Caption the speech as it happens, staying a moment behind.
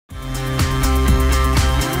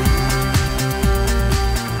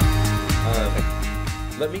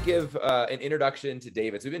Let me give an introduction to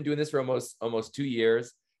David. So we've been doing this for almost 2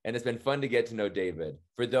 years, and it's been fun to get to know David.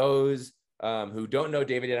 For those who don't know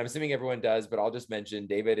David yet, I'm assuming everyone does, but I'll just mention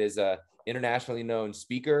David is a internationally known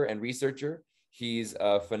speaker and researcher. He's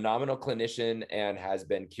a phenomenal clinician and has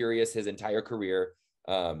been curious his entire career.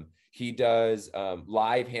 He does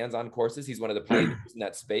live hands-on courses. He's one of the pioneers in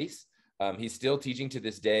that space. He's still teaching to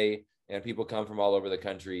this day, and people come from all over the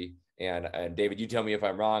country. And David, you tell me if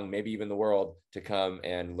I'm wrong, maybe even the world, to come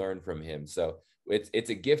and learn from him. So it's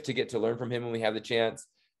a gift to get to learn from him when we have the chance.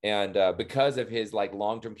 And because of his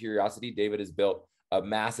long-term curiosity, David has built a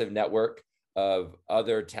massive network of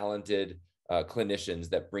other talented clinicians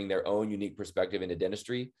that bring their own unique perspective into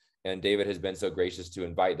dentistry. And David has been so gracious to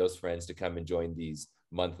invite those friends to come and join these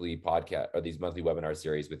monthly podcast or these monthly webinar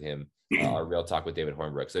series with him, our Real Talk with David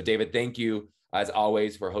Hornbrook. So David, thank you as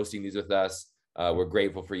always for hosting these with us. We're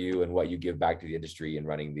grateful for you and what you give back to the industry and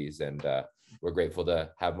running these. And we're grateful to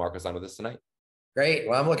have Marcos on with us tonight. Great.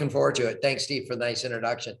 Well, I'm looking forward to it. Thanks, Steve, for the nice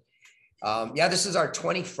introduction. Yeah, this is our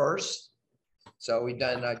 21st. So we've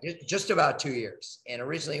done just about 2 years. And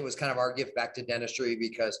originally it was kind of our gift back to dentistry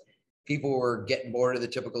because people were getting bored of the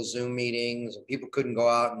typical Zoom meetings and people couldn't go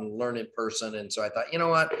out and learn in person. And so I thought, you know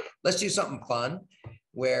what, let's do something fun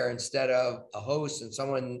where instead of a host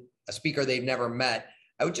and a speaker they've never met,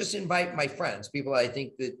 I would just invite my friends, people I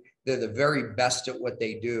think that they're the very best at what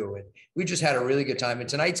they do. And we just had a really good time. And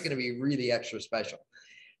tonight's going to be really extra special.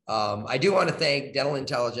 I do want to thank Dental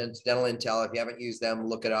Intelligence, Dental Intel. If you haven't used them,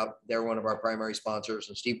 look it up. They're one of our primary sponsors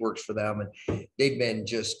and Steve works for them. And they've been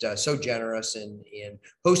just so generous in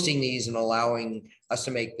hosting these and allowing us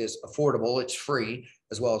to make this affordable. It's free,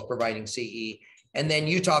 as well as providing CE. And then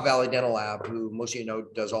Utah Valley Dental Lab, who most of you know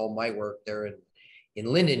does all my work. They're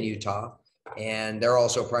in Linden, Utah. And they're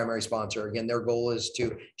also a primary sponsor. Again, their goal is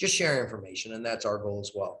to just share information, and that's our goal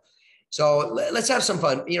as well. So let's have some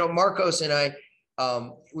fun. You know, Marcos and I,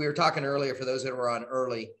 we were talking earlier, for those that were on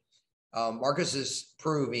early, Marcos is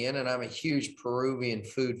Peruvian, and I'm a huge Peruvian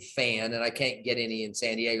food fan, and I can't get any in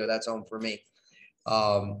San Diego. That's home for me.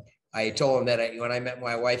 I told him that when I met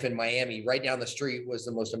my wife in Miami, right down the street was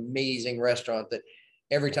the most amazing restaurant that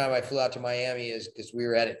every time I flew out to Miami, is because we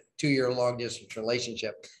were at a 2-year long distance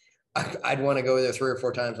relationship, I'd want to go there 3 or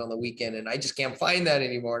 4 times on the weekend, and I just can't find that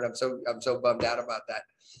anymore. And I'm so bummed out about that.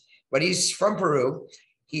 But he's from Peru.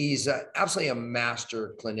 He's absolutely a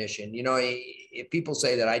master clinician. You know, if people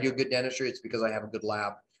say that I do good dentistry, it's because I have a good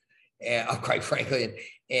lab, and quite frankly.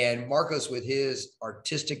 And Marcos, with his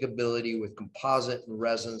artistic ability with composite and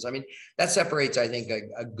resins, I mean, that separates, I think,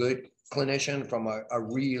 a good clinician from a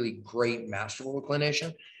really great masterful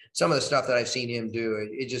clinician. Some of the stuff that I've seen him do,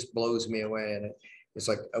 it just blows me away. And it's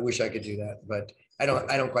like, I wish I could do that, but I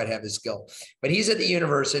don't quite have the skill. But he's at the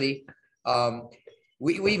university.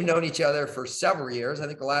 We've known each other for several years. I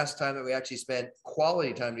think the last time that we actually spent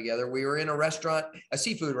quality time together, we were in a restaurant, a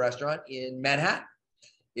seafood restaurant in Manhattan,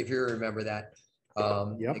 if you remember that.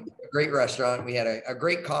 Yep. A great restaurant. We had a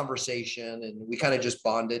great conversation, and we kind of just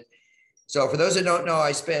bonded. So for those that don't know,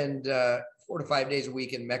 I spend 4 to 5 days a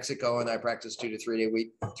week in Mexico, and I practice 2 to 3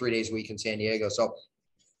 days a week in San Diego. So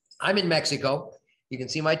I'm in Mexico. You can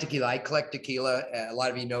see my tequila. I collect tequila. A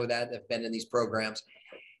lot of you know that have been in these programs.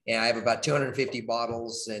 And I have about 250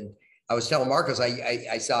 bottles. And I was telling Marcos,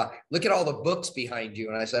 I saw, look at all the books behind you.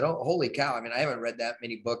 And I said, oh, holy cow. I mean, I haven't read that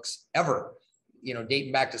many books ever, you know,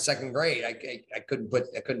 dating back to 2nd grade. I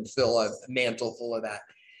couldn't fill a mantle full of that.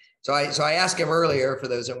 So I asked him earlier, for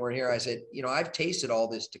those that weren't here, I said, you know, I've tasted all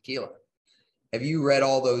this tequila. Have you read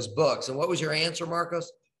all those books? And what was your answer,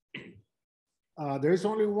 Marcos? There's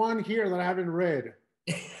only one here that I haven't read.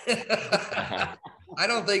 I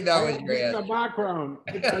don't think that was your answer. The background.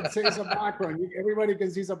 It says a background. Everybody can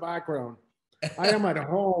see the background. I am at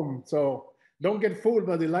home, so don't get fooled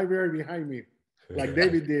by the library behind me, like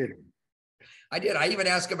David did. I did. I even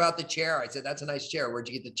asked about the chair. I said, that's a nice chair. Where'd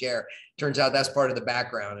you get the chair? Turns out that's part of the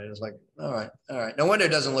background. And it was like, all right. No wonder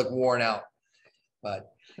it doesn't look worn out.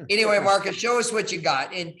 But anyway, Marcus, show us what you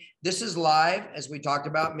got. And this is live, as we talked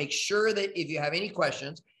about. Make sure that if you have any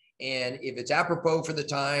questions, and if it's apropos for the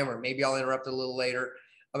time, or maybe I'll interrupt a little later.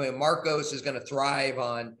 I mean, Marcos is going to thrive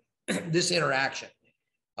on this interaction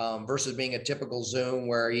versus being a typical Zoom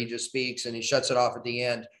where he just speaks and he shuts it off at the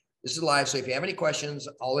end. This is live. So if you have any questions,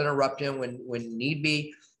 I'll interrupt him when need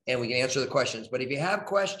be, and we can answer the questions. But if you have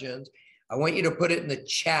questions, I want you to put it in the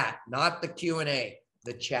chat, not the Q&A,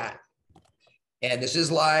 the chat. And this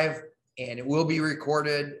is live. And it will be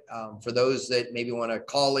recorded for those that maybe want a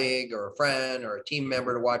colleague or a friend or a team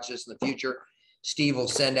member to watch this in the future. Steve will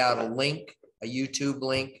send out a link, a YouTube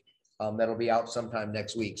link that'll be out sometime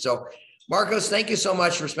next week. So Marcos, thank you so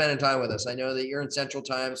much for spending time with us. I know that you're in Central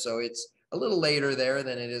Time, so it's a little later there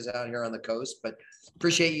than it is out here on the coast, but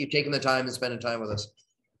appreciate you taking the time and spending time with us.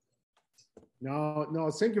 No,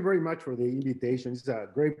 thank you very much for the invitation. It's a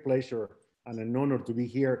great pleasure and an honor to be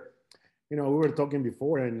here. You know, we were talking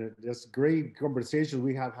before, and just great conversations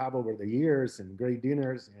we have had over the years and great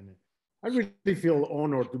dinners. And I really feel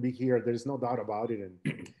honored to be here. There's no doubt about it.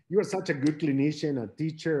 And you are such a good clinician, a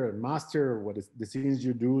teacher, a master of what is the things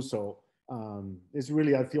you do. So it's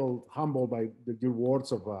really, I feel humbled by your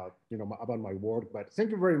words of, you know, about my work. But thank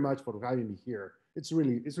you very much for having me here. It's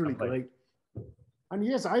really great. And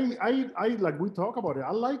yes, I like we talk about it.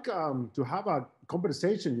 I like to have a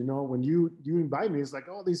conversation. You know, when you invite me, it's like,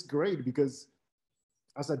 oh, this is great, because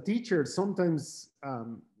as a teacher, sometimes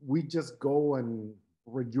we just go and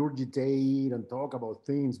regurgitate and talk about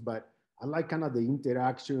things. But I like kind of the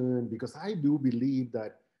interaction, because I do believe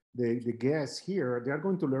that the guests here, they are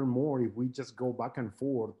going to learn more if we just go back and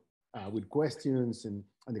forth with questions and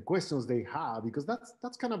the questions they have, because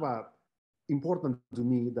that's kind of important to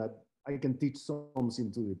me, that I can teach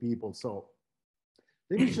something to the people. So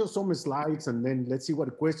let me show some slides, and then let's see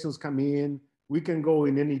what questions come in. We can go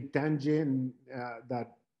in any tangent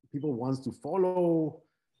that people wants to follow.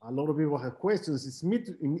 A lot of people have questions. It's me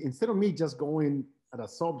instead of me just going at a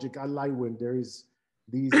subject, I like when there is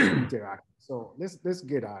these interaction. So let's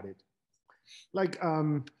get at it. Like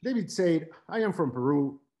David said, I am from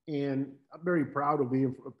Peru, and I'm very proud of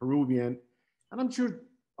being a Peruvian. And I'm sure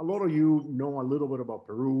a lot of you know a little bit about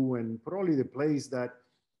Peru, and probably the place that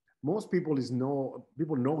most people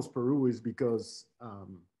knows Peru is because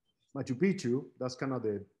Machu Picchu. That's kind of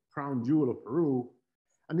the crown jewel of Peru.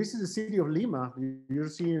 And this is the city of Lima. You're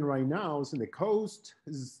seeing right now. It's in the coast.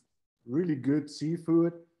 It's really good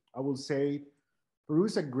seafood, I will say. Peru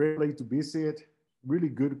is a great place to visit. Really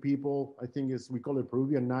good people. I think we call it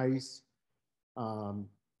Peruvian nice.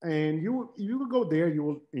 And you will go there, you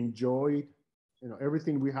will enjoy, you know,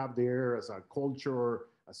 everything we have there as a culture,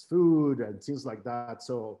 as food and things like that.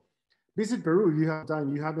 So visit Peru if you have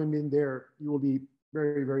time. You haven't been there, you will be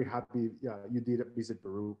very, very happy. Yeah, you did visit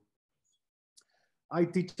Peru. I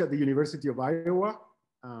teach at the University of Iowa,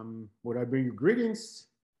 where I bring you greetings.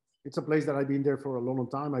 It's a place that I've been there for a long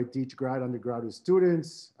time. I teach undergraduate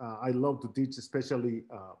students. I love to teach, especially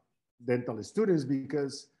dental students,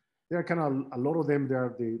 because they're kind of, a lot of them,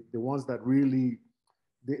 they're the ones that really,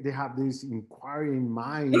 they have these inquiring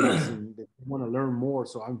minds and they want to learn more.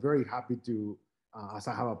 So I'm very happy to, as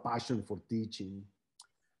I have a passion for teaching.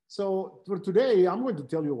 So for today, I'm going to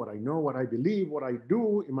tell you what I know, what I believe, what I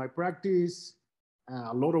do in my practice,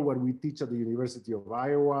 a lot of what we teach at the University of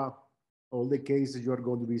Iowa. All the cases you are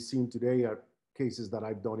going to be seeing today are cases that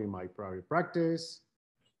I've done in my private practice.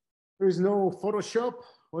 There is no Photoshop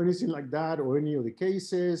or anything like that, or any of the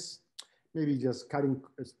cases, maybe just cutting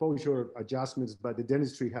exposure adjustments, but the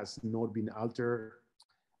dentistry has not been altered.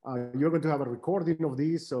 You're going to have a recording of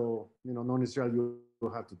these, so not necessarily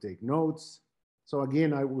you'll have to take notes. So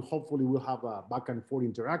again, I will hopefully we'll have a back and forth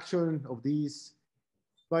interaction of these.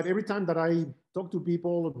 But every time that I talk to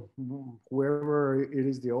people, whoever it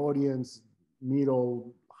is, the audience,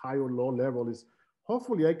 middle, high or low level, is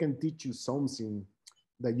hopefully I can teach you something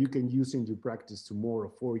that you can use in your practice tomorrow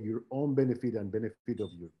for your own benefit and benefit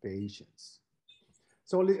of your patients.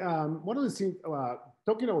 So one of the things,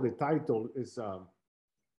 talking about the title is,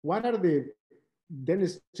 what are the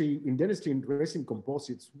dentistry and resin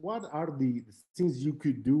composites? What are the things you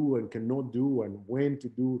could do and cannot do, and when to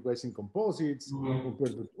do resin composites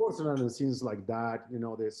compared to porcelain and things like that?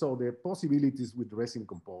 So the possibilities with resin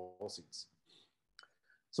composites.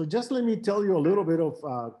 So just let me tell you a little bit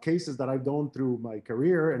of cases that I've done through my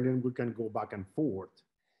career, and then we can go back and forth.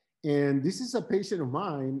 And this is a patient of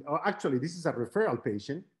mine, or actually this is a referral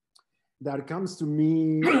patient that comes to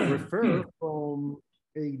me referred from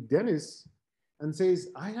a dentist and says,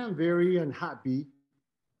 I am very unhappy.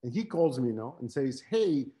 And he calls me now and says,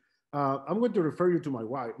 hey, I'm going to refer you to my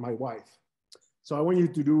wife. So I want you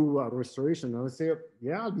to do a restoration. And I say,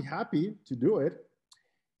 yeah, I'll be happy to do it.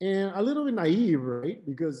 And a little bit naive, right?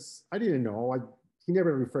 Because I didn't know, he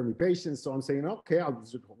never referred me patients. So I'm saying, okay, I'll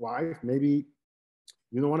visit wife. Maybe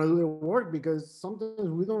you don't want to do the work, because sometimes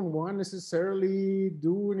we don't want necessarily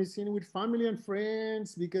do anything with family and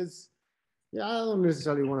friends, because yeah, I don't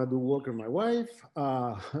necessarily want to do work with my wife.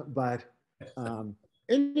 But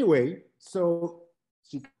anyway, so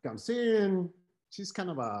she comes in, she's kind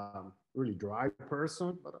of a really dry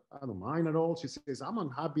person, but I don't mind at all. She says, I'm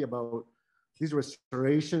unhappy about these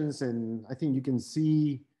restorations, and I think you can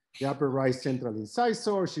see the upper right central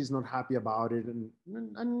incisor. She's not happy about it,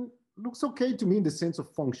 and looks okay to me in the sense of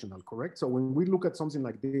functional, correct? So when we look at something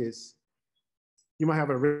like this, You might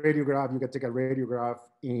have a radiograph, you can take a radiograph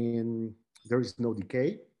and there is no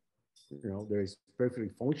decay. There is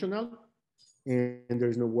perfectly functional and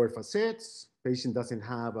there's no wear facets. Patient doesn't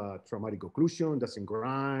have a traumatic occlusion, doesn't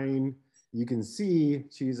grind. You can see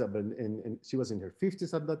she was in her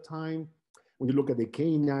 50s at that time. When you look at the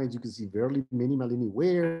canines, you can see very minimal any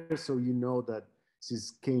wear. So you know that this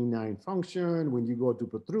is canine function. When you go to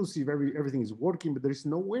protrusive, everything is working, but there's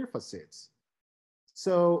no wear facets.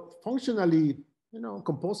 So functionally,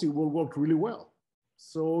 composite will work really well.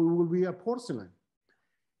 So it will be a porcelain.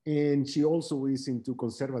 And she also is into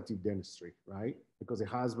conservative dentistry, right? Because the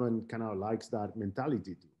husband kind of likes that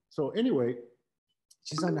mentality too. So anyway,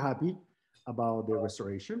 she's unhappy about the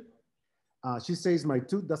restoration. She says, my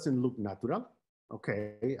tooth doesn't look natural.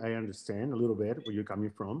 Okay, I understand a little bit where you're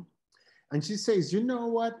coming from. And she says, you know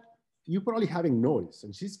what? You probably haven't noticed.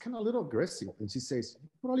 And she's kind of a little aggressive. And she says,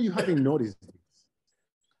 probably you haven't noticed this.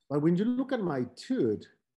 But when you look at my tooth,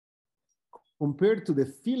 compared to the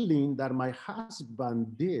filling that my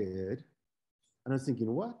husband did, and I was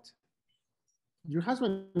thinking, what? Your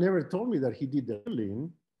husband never told me that he did the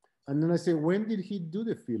filling. And then I say, when did he do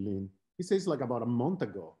the filling? He says like about a month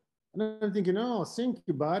ago. And I'm thinking, oh, thank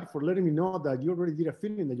you, bud, for letting me know that you already did a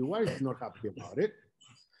filling, that your wife is not happy about it.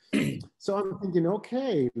 So I'm thinking,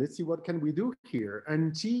 okay, let's see what can we do here.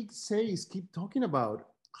 And she says, keep talking about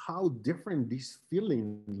how different this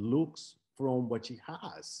filling looks from what she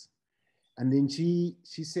has. And then she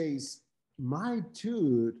says, my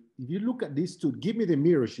tooth, if you look at this tooth, give me the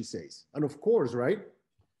mirror, she says. And of course, right?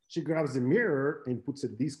 She grabs the mirror and puts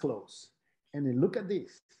it this close. And then look at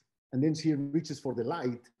this. And then she reaches for the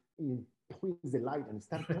light and points the light and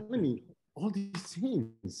starts telling me all these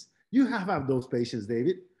things. You have those patients,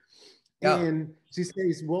 David. Yeah. And she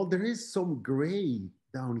says, well, there is some gray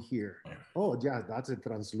down here. Oh, yeah, that's a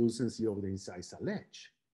translucency of the incisal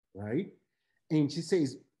ledge, right? And she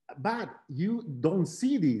says, but you don't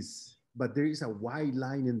see this, but there is a white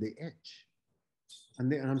line in the edge.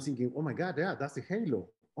 And then I'm thinking, oh my God, yeah, that's the halo.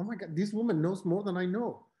 Oh my God, this woman knows more than I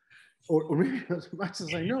know, or maybe as much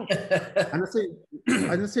as I know. And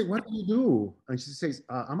I say, what do you do? And she says,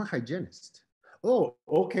 I'm a hygienist. Oh,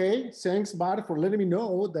 okay. Thanks, Bart, for letting me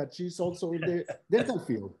know that she's also in the dental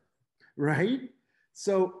field, right?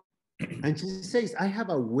 So, and she says, I have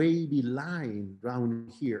a wavy line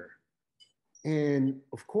down here. And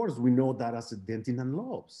of course, we know that as a dentin and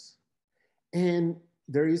lobes. And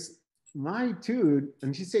there is my tooth,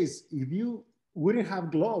 and she says, if you wouldn't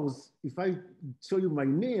have gloves, if I show you my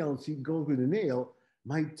nail, she goes with the nail,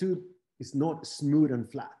 my tooth is not smooth and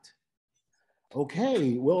flat.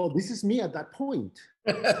 Okay, well, this is me at that point.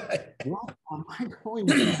 What am I going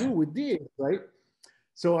to do with this, right?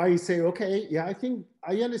 So I say, okay, yeah, I think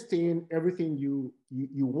I understand everything you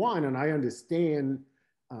want, and I understand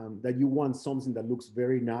that you want something that looks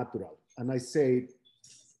very natural. And I say,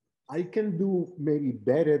 I can do maybe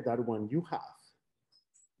better than one you have.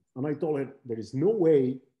 And I told her, there is no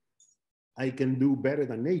way I can do better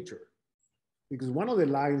than nature. Because one of the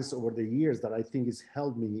lines over the years that I think has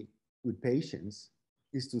helped me with patients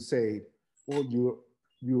is to say, well,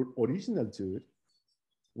 your original tooth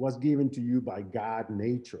was given to you by God,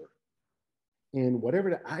 nature. And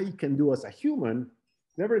whatever I can do as a human,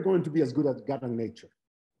 never going to be as good as God and nature.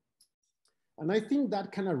 And I think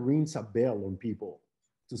that kind of rings a bell on people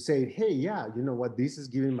to say, hey, yeah, you know what, this is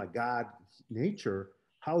given by God, nature,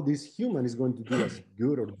 how this human is going to do as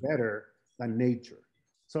good or better than nature.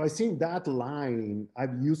 So I think that line,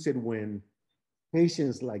 I've used it when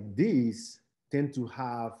patients like this tend to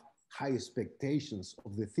have high expectations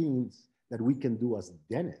of the things that we can do as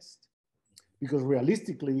dentists. Because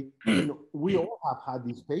realistically, we all have had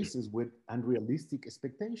these patients with unrealistic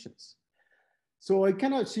expectations. So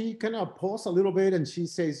she kind of paused a little bit and she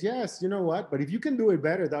says, yes, you know what, but if you can do it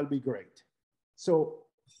better, that'll be great. So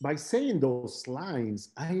by saying those lines,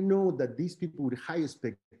 I know that these people with high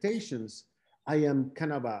expectations, I am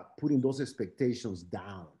kind of putting those expectations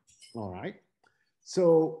down, all right?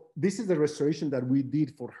 So this is the restoration that we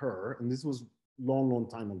did for her, and this was long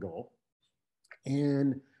time ago.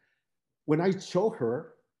 And when I show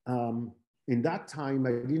her, in that time,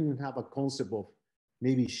 I didn't have a concept of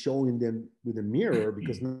maybe showing them with a mirror,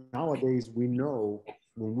 because nowadays we know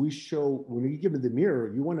when we give them the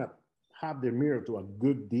mirror, you want to have the mirror to a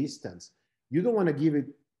good distance. You don't want to give it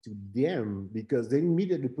to them because they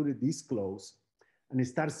immediately put it this close and they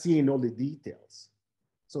start seeing all the details.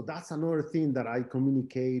 So that's another thing that I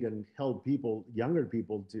communicate and help people, younger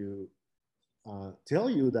people, to tell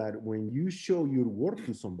you that when you show your work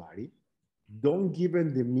to somebody, don't give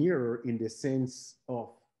them the mirror in the sense of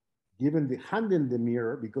handing the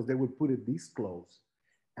mirror, because they would put it this close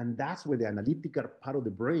And that's where the analytical part of the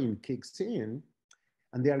brain kicks in,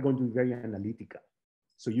 and they are going to be very analytical.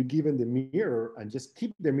 So you give them the mirror and just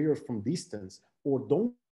keep the mirror from distance, or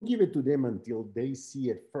don't give it to them until they see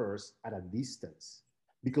it first at a distance.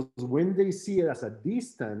 Because when they see it as a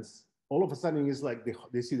distance, all of a sudden it's like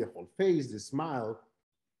they see the whole face, the smile,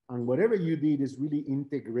 and whatever you did is really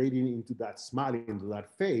integrating into that smile, into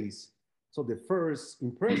that face. So the first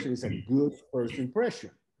impression is a good first impression.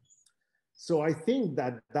 So I think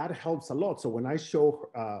that that helps a lot. So when I show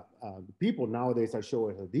people nowadays, I show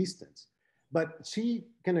at a distance. But she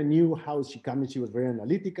kind of knew how she came in. She was very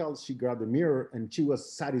analytical. She grabbed the mirror and she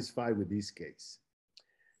was satisfied with this case.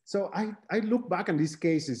 So I look back on this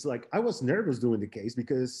case, it's like I was nervous doing the case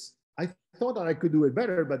because I thought that I could do it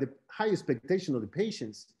better, but the high expectation of the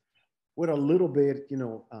patients were a little bit,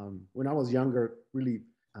 when I was younger, really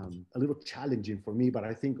a little challenging for me. But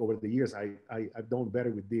I think over the years, I've done better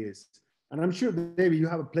with this. And I'm sure, David, you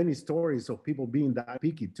have plenty of stories of people being that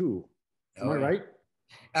picky too. Am I right?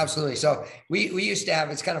 Absolutely. So we used to have,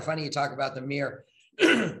 it's kind of funny you talk about the mirror.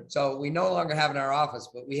 So we no longer have in our office,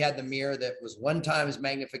 but we had the mirror that was 1 times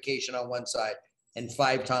magnification on one side and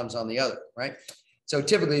 5 times on the other, right? So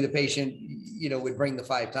typically the patient, would bring the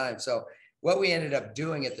 5 times. So what we ended up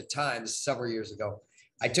doing at the time, this is several years ago,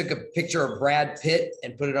 I took a picture of Brad Pitt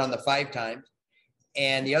and put it on the 5 times.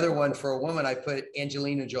 And the other one for a woman, I put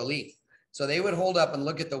Angelina Jolie. So they would hold up and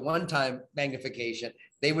look at the 1-time magnification.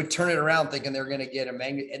 They would turn it around thinking they're going to get a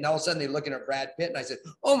magnet. And all of a sudden they're looking at Brad Pitt. And I said,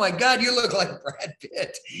 oh my God, you look like Brad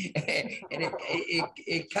Pitt. And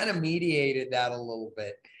it kind of mediated that a little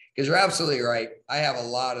bit, because you're absolutely right. I have a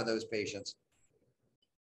lot of those patients.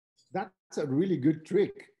 That's a really good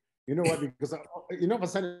trick. You know what? Because, all of a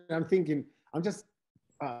sudden I'm thinking, I'm just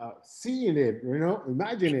seeing it,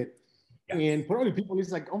 imagine it. Yeah. And probably people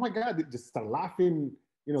is like, oh my God, they just start laughing.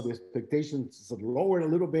 The expectations lower a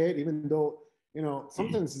little bit, even though,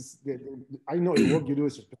 sometimes I know the work you do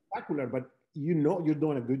is spectacular, but you're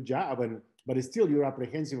doing a good job, but still you're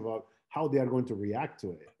apprehensive about how they are going to react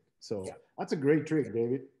to it. So that's a great trick,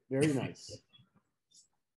 David. Very nice.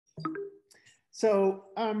 So,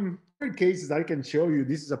 third cases I can show you.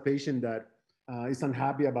 This is a patient that is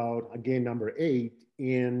unhappy about, again, number 8.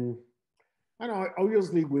 And I know,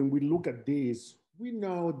 obviously, when we look at this, we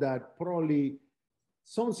know that probably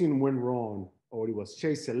something went wrong, or it was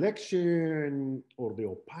shade selection, or the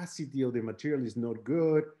opacity of the material is not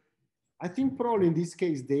good. I think probably in this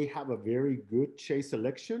case, they have a very good shade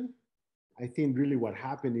selection. I think really what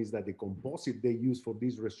happened is that the composite they used for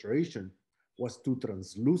this restoration was too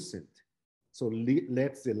translucent. So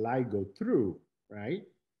lets the light go through, right?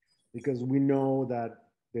 Because we know that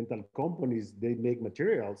dental companies, they make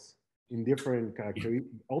materials in different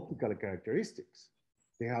optical characteristics.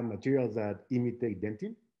 They have materials that imitate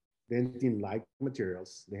dentin, dentin-like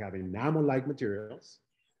materials. They have enamel-like materials.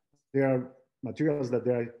 There are materials that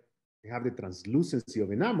they have the translucency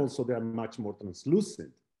of enamel, so they are much more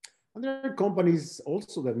translucent. And there are companies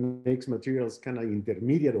also that makes materials kind of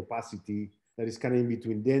intermediate opacity, that is kind of in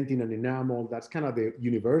between dentin and enamel. That's kind of the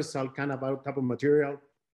universal kind of type of material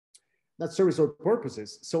that serves our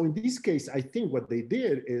purposes. So in this case, I think what they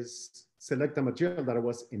did is select a material that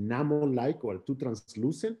was enamel-like or too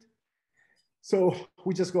translucent. So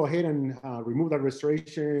we just go ahead and remove that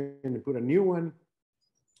restoration and put a new one.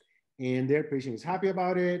 And their patient is happy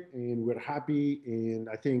about it, and we're happy. And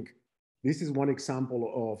I think this is one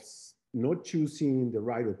example of not choosing the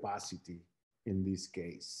right opacity in this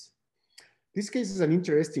case. This case is an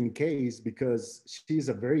interesting case because she's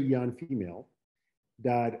a very young female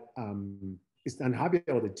that is unhappy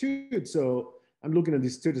about the tooth. So I'm looking at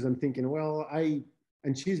these students, I'm thinking, well,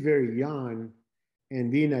 and she's very young,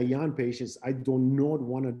 and being a young patient, I do not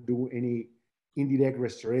want to do any indirect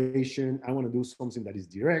restoration. I want to do something that is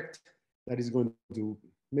direct, that is going to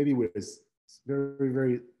maybe with very,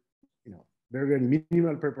 very, very, very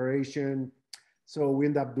minimal preparation. So we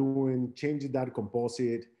end up changing that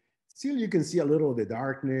composite. Still, you can see a little of the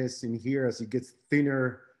darkness in here as it gets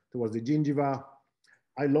thinner towards the gingiva.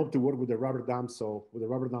 I love to work with the rubber dam. So with the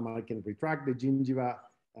rubber dam, I can retract the gingiva.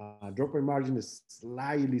 Dropper margin is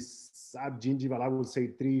slightly subgingival. I would say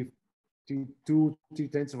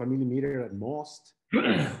 2/3 of a millimeter at most.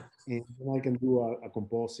 And then I can do a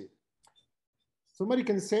composite. Somebody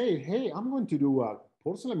can say, hey, I'm going to do a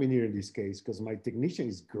porcelain veneer in this case because my technician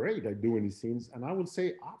is great at doing these things. And I would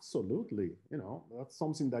say, absolutely. That's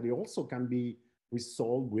something that also can be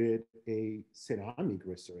resolved with a ceramic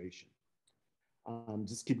restoration.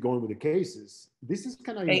 Just keep going with the cases. This is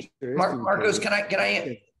kind of interesting. Marcos, can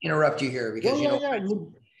I interrupt you here? Because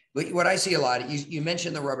what I see a lot, you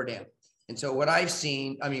mentioned the rubber dam, And so what I've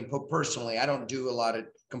seen, I mean, personally, I don't do a lot of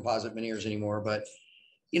composite veneers anymore, but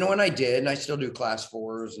you know, when I did, and I still do class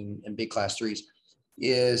 4s and big class 3s,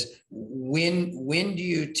 is when do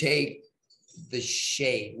you take the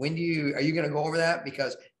shade? When do you, are you going to go over that?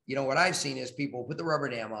 Because, you know, what I've seen is people put the rubber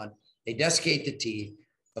dam on, they desiccate the teeth,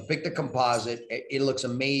 they'll pick the composite. It looks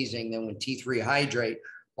amazing. Then when teeth rehydrate,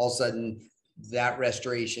 all of a sudden that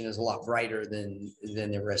restoration is a lot brighter than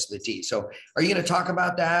the rest of the teeth. So are you going to talk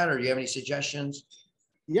about that, or do you have any suggestions?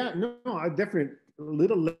 Yeah, no, I definitely, a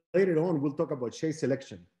little later on, we'll talk about shade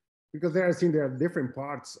selection, because there are different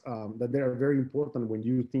parts that they are very important when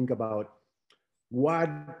you think about what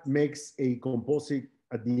makes a composite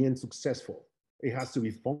at the end successful. It has to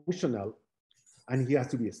be functional and it has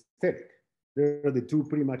to be aesthetic. They're the two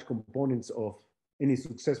pretty much components of any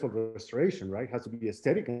successful restoration, right? It has to be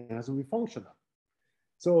aesthetic and it has to be functional.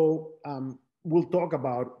 So we'll talk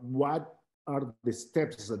about what are the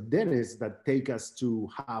steps as a dentist that take us to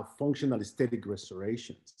have functional aesthetic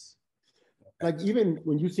restorations. Like even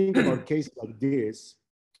when you think about cases like this,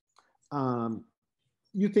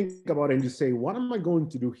 you think about it and you say, what am I going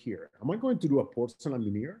to do here? Am I going to do a porcelain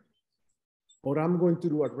veneer? Or I'm going to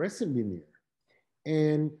do a resin veneer?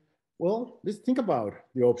 And well, let's think about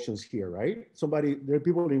the options here, right? There are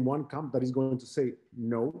people in one camp that is going to say,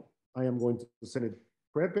 no, I am going to send it,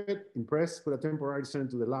 prep it, impress, put a temporary, send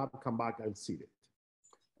it to the lab, come back, I'll see it.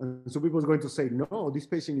 And so people are going to say, no, this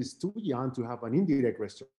patient is too young to have an indirect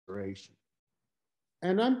restoration.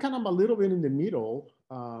 And I'm kind of a little bit in the middle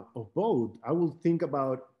of both. I will think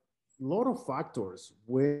about a lot of factors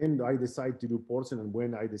when I decide to do porcelain and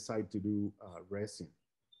when I decide to do resin.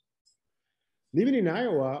 Living in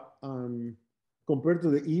Iowa, compared to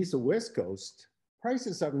the East or West Coast,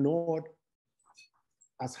 prices are not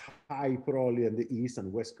as high probably in the East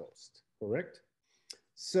and West Coast, correct?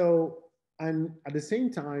 So, and at the same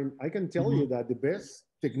time, I can tell you that the best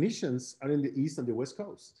technicians are in the East and the West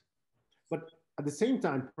Coast. But at the same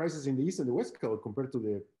time, prices in the East and the West Coast compared to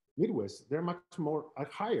the Midwest, they're much more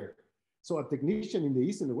higher. So a technician in the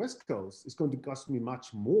East and the West Coast is going to cost me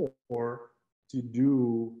much more to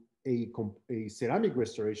do a ceramic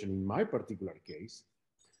restoration in my particular case,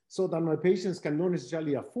 so that my patients can not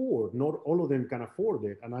necessarily afford, not all of them can afford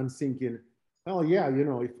it. And I'm thinking, oh yeah, you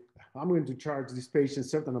know, if I'm going to charge this patient a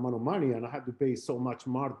certain amount of money and I have to pay so much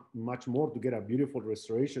more to get a beautiful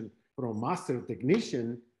restoration from a master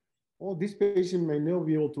technician, well, this patient may not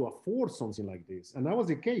be able to afford something like this. And that was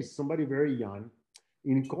the case, somebody very young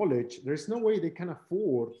in college, there's no way they can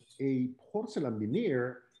afford a porcelain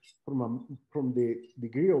veneer from the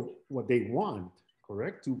degree of what they want,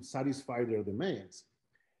 correct, to satisfy their demands.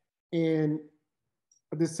 And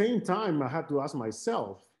at the same time, I had to ask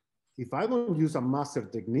myself, if I don't use a master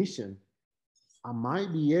technician, I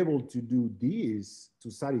might be able to do this to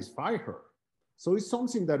satisfy her. So it's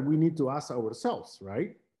something that we need to ask ourselves,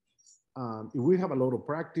 right? If we have a lot of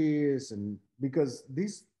practice, and because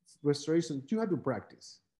these restorations, you have to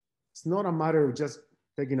practice. It's not a matter of just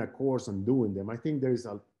taking a course and doing them. I think there is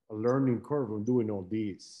a learning curve on doing all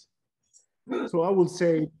these. So I will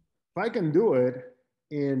say, if I can do it,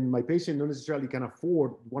 and my patient not necessarily can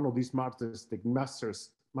afford one of these master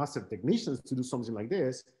technicians to do something like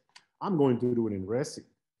this, I'm going to do it in resin.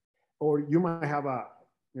 Or you might have on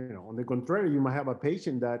the contrary, you might have a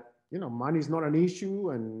patient that, money is not an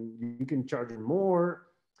issue and you can charge him more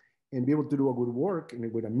and be able to do a good work.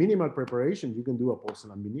 And with a minimal preparation, you can do a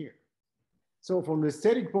porcelain veneer. So from the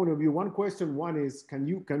aesthetic point of view, one is,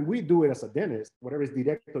 can we do it as a dentist, whatever is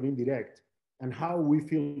direct or indirect, and how we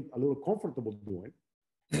feel a little comfortable doing.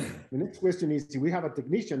 The next question is, if we have a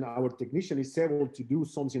technician, our technician is able to do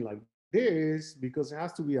something like this because it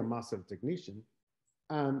has to be a master technician.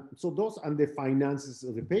 So those and the finances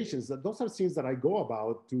of the patients, those are things that I go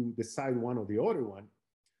about to decide one or the other one.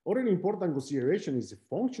 Other important consideration is the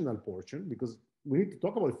functional portion, because we need to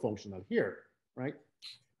talk about functional here, right?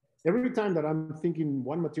 Every time that I'm thinking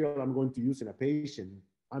what material I'm going to use in a patient,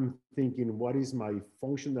 I'm thinking, what is my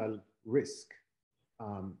functional risk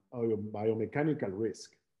or biomechanical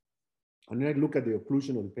risk? And then I look at the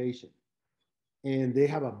occlusion of the patient, and they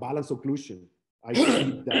have a balanced occlusion. I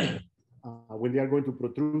see that when they are going to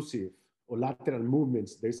protrusive or lateral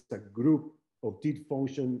movements, there's a group of teeth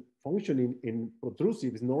functioning in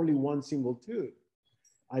protrusive. It's not only one single tooth.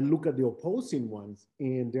 I look at the opposing ones,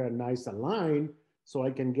 and they're nice aligned, so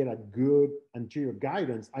I can get a good anterior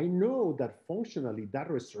guidance. I know that functionally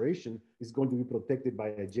that restoration is going to be protected by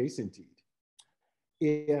adjacent teeth.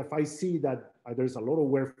 If I see that there's a lot of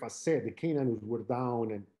wear facet, the canine were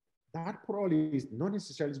down, and that probably is not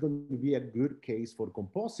necessarily going to be a good case for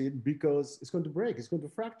composite because it's going to break, it's going to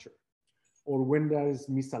fracture. or when there's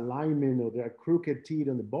misalignment or there are crooked teeth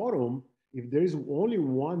on the bottom, if there is only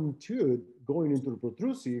one tooth going into the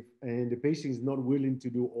protrusive and the patient is not willing to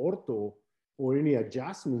do ortho or any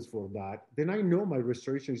adjustments for that, then I know my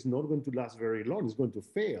restoration is not going to last very long. It's going to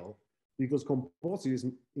fail because composite is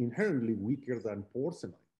inherently weaker than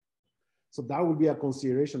porcelain. So that would be a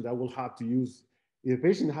consideration that we'll have to use. If the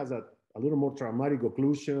patient has a little more traumatic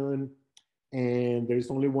occlusion and there's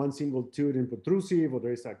only one single tooth in protrusive, or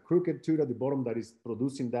there's a crooked tooth at the bottom that is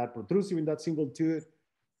producing that protrusive in that single tooth,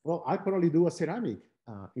 well, I probably do a ceramic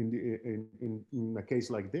in a case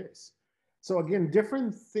like this. So again,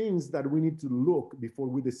 different things that we need to look before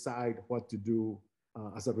we decide what to do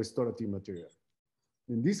as a restorative material.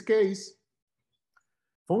 In this case,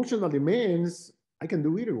 functional demands, I can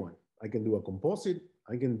do either one. I can do a composite,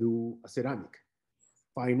 I can do a ceramic.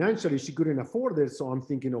 Financially, she couldn't afford it, so I'm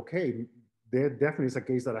thinking, okay, there definitely is a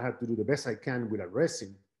case that I have to do the best I can with a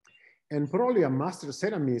resin. And probably a master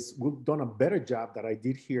ceramist would have done a better job that I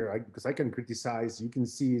did here, because I can criticize. You can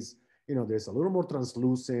see, there's a little more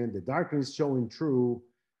translucent, the darkness is showing through.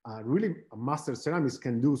 Really, a master ceramist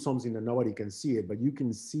can do something that nobody can see it, but you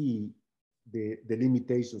can see the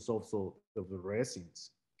limitations also of the resins.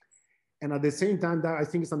 And at the same time, that I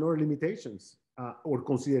think is another limitations or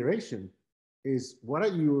consideration is, what are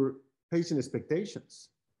your patient expectations?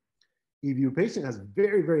 If your patient has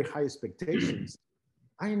very, very high expectations,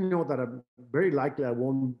 I know that I'm very likely I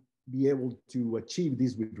won't be able to achieve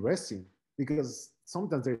this with resin, because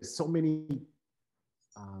sometimes there's so many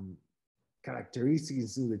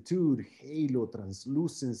characteristics in the tooth, halo,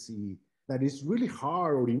 translucency, that is really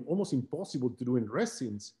hard or almost impossible to do in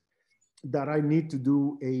resins, that I need to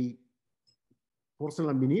do a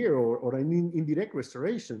porcelain veneer or an indirect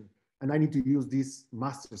restoration, and I need to use this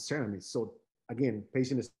master ceramist. So again,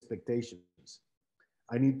 patient expectations.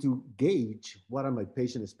 I need to gauge what are my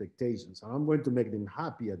patient expectations. And I'm going to make them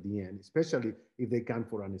happy at the end, especially if they come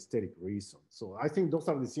for an aesthetic reason. So I think those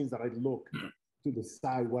are the things that I look to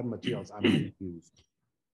decide what materials I'm going to use.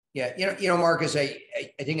 Yeah, Marcus, I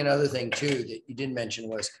think another thing too that you didn't mention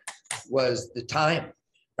was the time,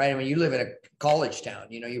 right? I mean, you live in a college town,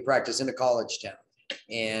 you practice in a college town.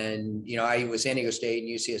 And, I was San Diego State and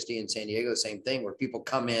UCSD in San Diego, the same thing, where people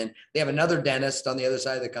come in, they have another dentist on the other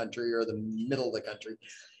side of the country or the middle of the country,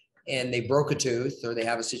 and they broke a tooth or they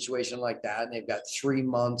have a situation like that. And they've got 3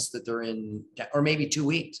 months that they're in, or maybe 2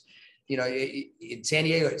 weeks. In San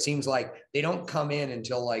Diego, it seems like they don't come in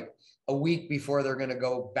until like a week before they're going to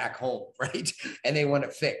go back home, right? And they want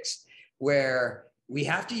it fixed, where we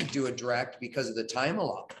have to do it direct because of the time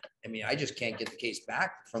allotment. I mean, I just can't get the case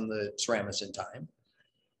back from the ceramist in time.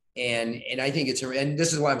 And I think and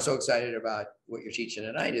this is why I'm so excited about what you're teaching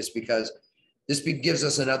tonight, is because this gives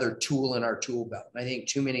us another tool in our tool belt. And I think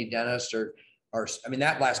too many dentists are, I mean,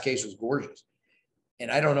 that last case was gorgeous.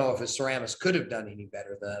 And I don't know if a ceramist could have done any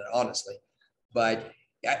better than that, honestly. But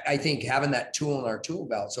I think having that tool in our tool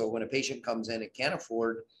belt, so when a patient comes in and can't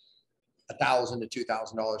afford $1,000 to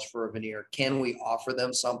 $2,000 for a veneer, can we offer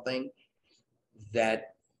them something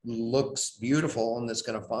that looks beautiful and that's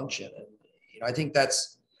going to function? And, I think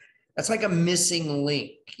that's like a missing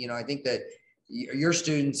link. I think that your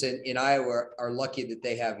students in Iowa are lucky that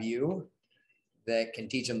they have you that can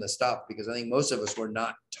teach them the stuff, because I think most of us were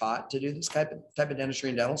not taught to do this type of dentistry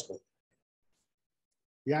in dental school.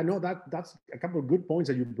 Yeah, no, that's a couple of good points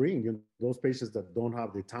that you bring. Those patients that don't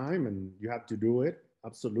have the time and you have to do it.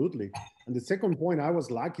 Absolutely. And the second point, I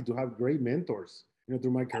was lucky to have great mentors,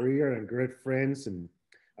 through my career, and great friends. And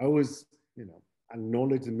I always,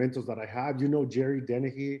 acknowledge the mentors that I have. Jerry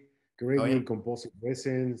Dennehy, great in composite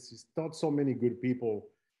resins. He's taught so many good people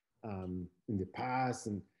in the past.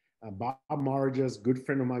 And Bob Marges, good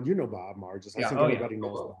friend of mine. Bob Marges. I think everybody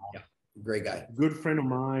knows Bob. Yeah. Great guy. Good friend of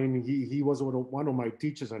mine. He was one of my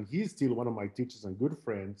teachers, and he's still one of my teachers and good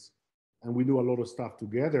friends. And we do a lot of stuff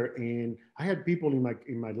together. And I had people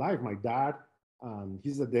in my life. My dad,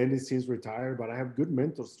 he's a dentist, he's retired, but I have good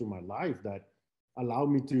mentors through my life that allow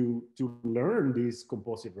me to learn these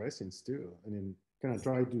composite resins too, and then kind of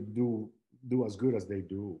try to do as good as they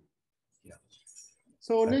do. Yeah.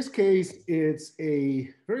 So in this case, it's a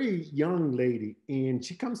very young lady, and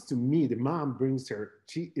she comes to me. The mom brings her.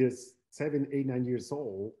 She is 7, 8, 9 years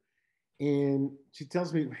old, and she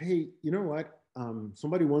tells me, "Hey, you know what?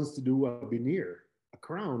 Somebody wants to do a veneer, a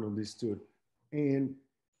crown on this tooth." And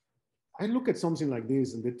I look at something like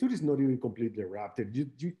this, and the tooth is not even completely erupted.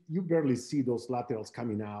 You barely see those laterals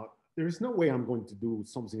coming out. There is no way I'm going to do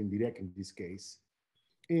something indirect in this case.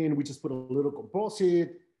 And we just put a little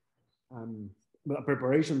composite, a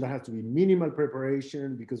preparation that has to be minimal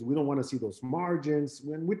preparation, because we don't want to see those margins.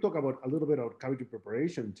 When we talk about a little bit of cavity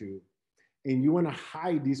preparation too, and you want to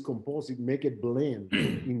hide this composite, make it blend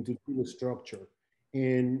into the structure.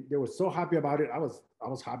 And they were so happy about it. I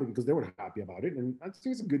was happy because they were happy about it, and I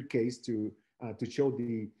think it's a good case to show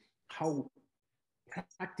the how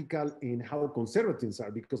practical and how conservative things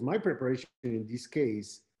are. Because my preparation in this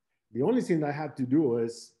case, the only thing I had to do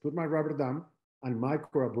is put my rubber dam and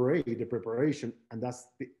microabrade the preparation, and that's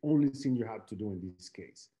the only thing you have to do in this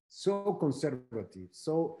case. So conservative,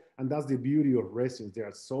 and that's the beauty of resins. They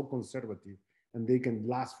are so conservative, and they can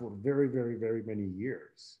last for very, very, very many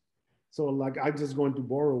years. So, like, I'm just going to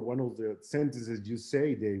borrow one of the sentences you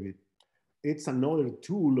say, David. It's another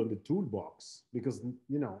tool on the toolbox, because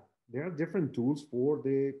there are different tools for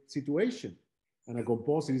the situation, and a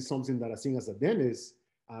composite is something that I think as a dentist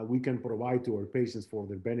we can provide to our patients for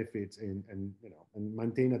their benefits, and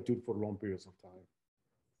maintain a tooth for long periods of time.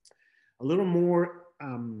 A little more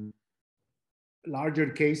larger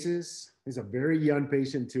cases is a very young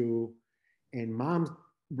patient too, and mom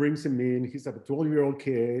brings him in. He's a 12-year-old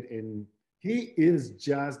kid, and he is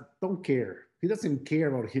just don't care. He doesn't care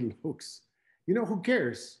about he looks. Who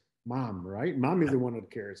cares? Mom, right? Mom is the one that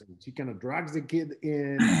cares, and she kind of drags the kid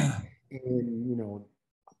in, and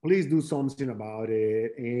please do something about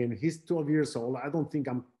it. And he's 12 years old. I don't think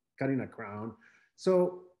I'm cutting a crown.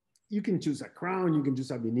 So you can choose a crown, you can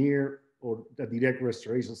choose a veneer, or the direct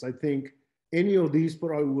restorations. I think any of these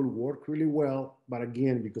probably will work really well. But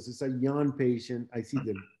again, because it's a young patient, I see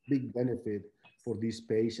the big benefit for these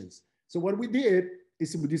patients. So what we did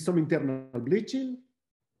is we did some internal bleaching,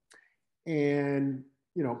 and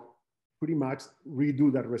pretty much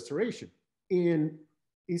redo that restoration. And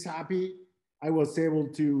he's happy. I was able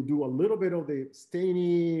to do a little bit of the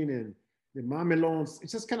staining and the mamelons.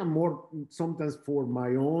 It's just kind of more sometimes for my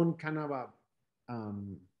own kind of a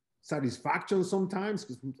satisfaction sometimes,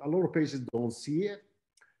 because a lot of patients don't see it.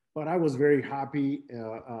 But I was very happy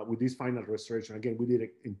with this final restoration. Again, we did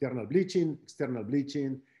internal bleaching, external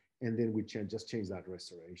bleaching, and then we just changed that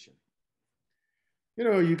restoration.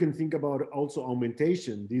 You can think about also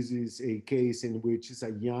augmentation. This is a case in which it's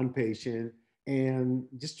a young patient, and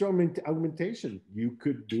just augmentation. You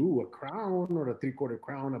could do a crown or a 3/4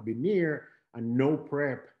 crown, a veneer, and no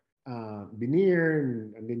prep veneer,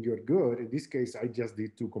 and then you're good. In this case, I just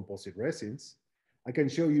did 2 composite resins. I can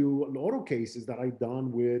show you a lot of cases that I've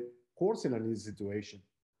done with porcelain in this situation.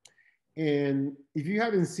 And if you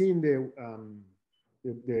haven't seen the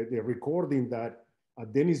recording that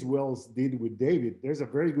Dennis Wells did with David, there's a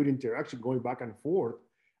very good interaction going back and forth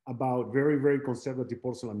about very, very conservative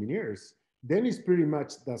porcelain veneers. Dennis pretty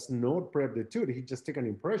much does not prep the tooth. He just take an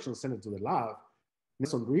impression, send it to the lab.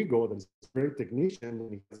 Nelson Rigo, that is a great technician,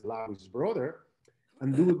 and he has a lab with his brother,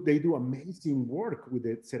 and they do amazing work with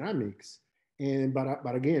the ceramics.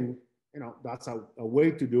 But again, that's a way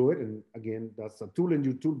to do it. And again, that's a tool in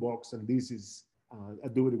your toolbox, and this is I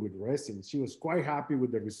do it with resin. She was quite happy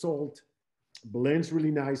with the result. Blends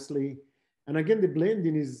really nicely. And again, the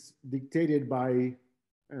blending is dictated by,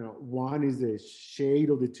 one is the shade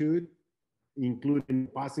of the tooth, including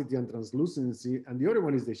opacity and translucency, and the other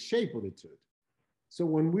one is the shape of the tooth. So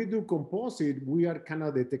when we do composite, we are kind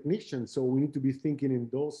of the technician, so we need to be thinking in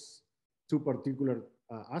those 2 particular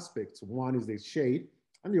aspects. One is the shade,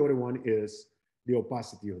 and the other one is the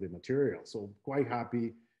opacity of the material. So quite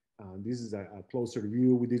happy. This is a closer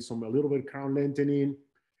view. We did a little bit crown lengthening.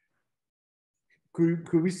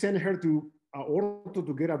 Could we send her to ortho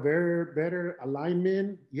to get a better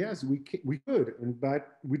alignment? Yes, we could,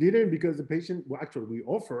 but we didn't, because the patient, well, actually we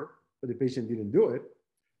offered, but the patient didn't do it.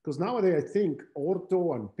 Because nowadays I think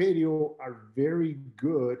ortho and perio are very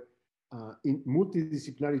good in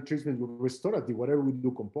multidisciplinary treatment with restorative, whatever we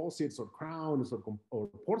do, composites or crowns or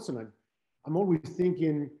porcelain. I'm always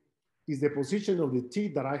thinking, is the position of the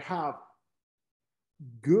teeth that I have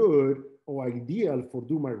good or ideal for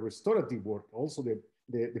do my restorative work? Also the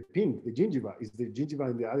pink, the gingiva, is the gingiva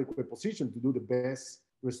in the adequate position to do the best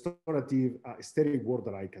restorative aesthetic work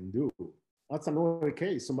that I can do? That's another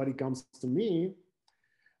case. Somebody comes to me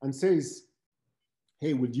and says,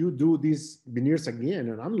 hey, would you do these veneers again?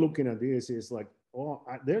 And I'm looking at this, it's like, oh,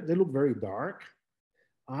 they look very dark.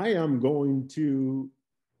 I want to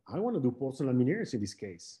do porcelain veneers in this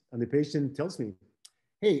case. And the patient tells me,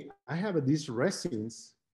 hey, I have these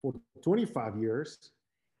resins for 25 years,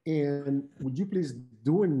 and would you please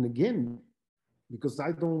do it again? Because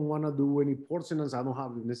I don't want to do any porcelains. I don't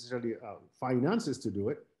have necessarily finances to do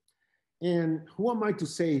it. And who am I to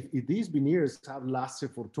say if these veneers have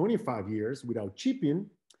lasted for 25 years without chipping?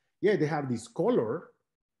 Yeah, they have this color,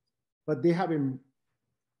 but they haven't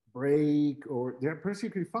break, or they're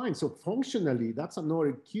perfectly fine. So functionally, that's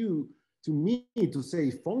another cue to me to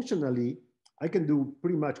say functionally, I can do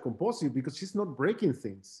pretty much composite because she's not breaking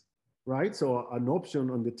things, right? So an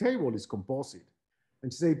option on the table is composite.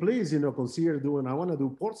 And she say, please, consider doing, I want to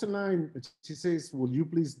do porcelain. And she says, will you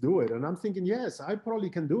please do it? And I'm thinking, yes, I probably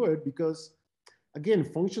can do it because, again,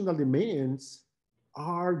 functional demands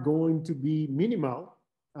are going to be minimal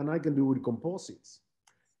and I can do with composites.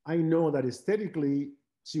 I know that aesthetically,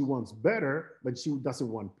 she wants better, but she doesn't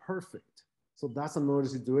want perfect. So that's another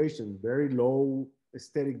situation, very low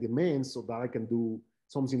aesthetic demands so that I can do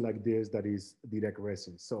something like this that is direct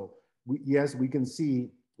resin. So yes, we can see,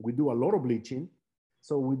 we do a lot of bleaching.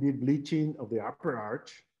 So we did bleaching of the upper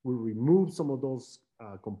arch. We removed some of those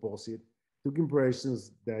composite, took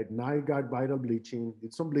impressions, that night got vital bleaching,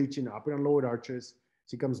 did some bleaching, upper and lower arches.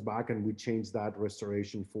 She comes back and we changed that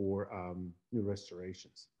restoration for new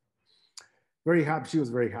restorations. Very happy, she was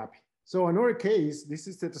very happy. So another case, this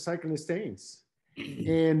is tetracycline stains.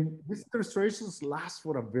 And these restorations last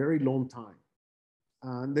for a very long time.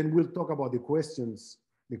 And then we'll talk about the question,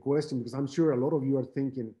 because I'm sure a lot of you are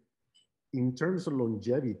thinking, in terms of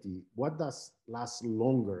longevity, what does last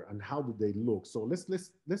longer and how do they look? So let's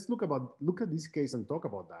look at this case and talk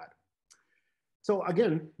about that. So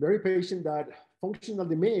again, very patient that functional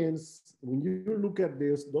demands, when you look at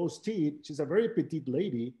those teeth, she's a very petite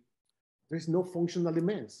lady, there's no functional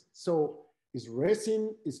demands. So is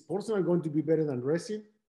porcelain going to be better than resin?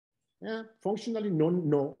 Yeah, functionally,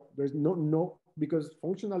 no, there's no, because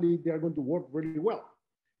functionally they are going to work really well.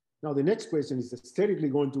 Now, the next question is aesthetically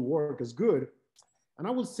going to work as good. And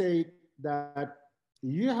I will say that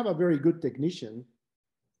if you have a very good technician,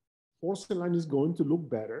 porcelain is going to look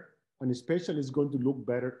better, and especially it's going to look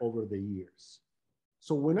better over the years.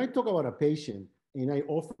 So when I talk about a patient and I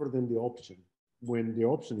offer them the option, when the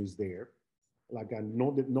option is there, like a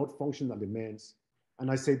not functional demands, and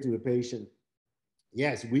I say to the patient,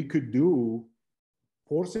 yes, we could do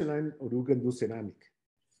porcelain or we can do ceramic.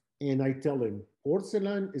 And I tell them,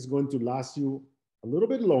 porcelain is going to last you a little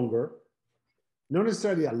bit longer, not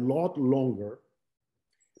necessarily a lot longer,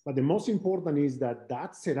 but the most important is that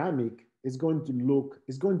that ceramic is going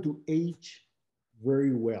to age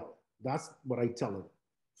very well. That's what I tell them.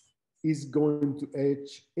 It's going to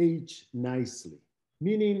age nicely.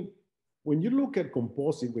 Meaning, when you look at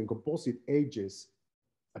composite, when composite ages,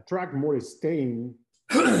 attract more stain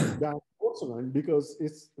than porcelain because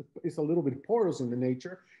it's a little bit porous in the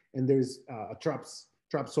nature, and there's traps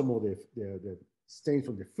some of the stains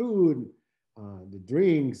from the food, the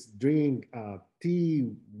drinks,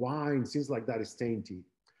 tea, wine, things like that is stained tea.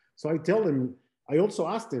 So I tell them, I also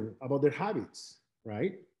ask them about their habits,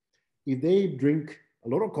 right? If they drink a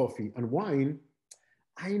lot of coffee and wine,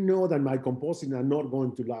 I know that my composites are not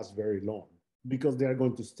going to last very long because they are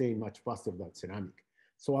going to stain much faster than ceramic.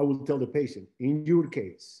 So I will tell the patient, in your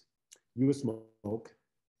case, you smoke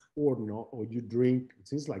or no, or you drink,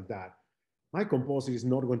 things like that. My composite is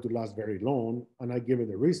not going to last very long, and I give it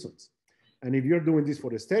the reasons. And if you're doing this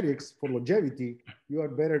for aesthetics, for longevity, you are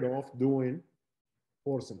better off doing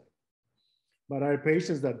porcelain. But I have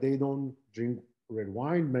patients that they don't drink red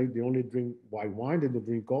wine, maybe they only drink white wine, they don't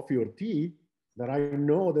drink coffee or tea, that I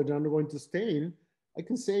know that they're not going to stain. I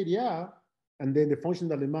can say, yeah, and then the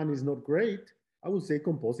functional demand is not great. I would say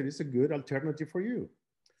composite is a good alternative for you.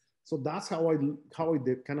 So that's how I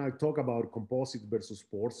talk about composite versus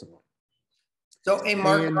porcelain. So, hey,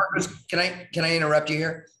 Marcus, can I interrupt you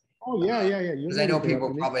here? Oh, yeah. Because I know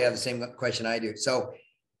people probably have the same question I do. So,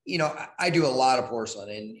 I do a lot of porcelain,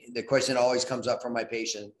 and the question that always comes up from my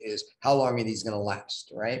patient is, how long are these going to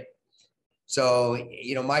last, right? So,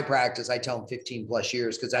 my practice, I tell them 15 plus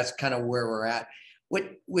years, because that's kind of where we're at.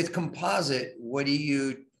 With composite, what do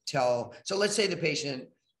you tell? So let's say the patient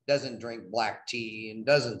doesn't drink black tea and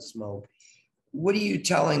doesn't smoke. What are you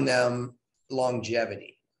telling them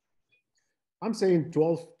longevity? I'm saying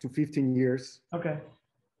 12 to 15 years. Okay.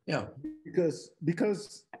 Yeah. Because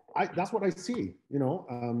that's what I see,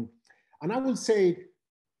 and I will say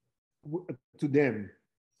to them,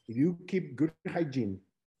 if you keep good hygiene,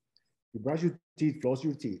 you brush your teeth, floss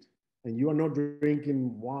your teeth, and you are not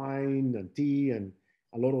drinking wine and tea and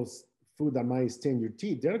a lot of food that might stain your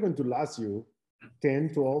teeth, they're going to last you 10,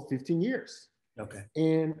 12, 15 years. Okay.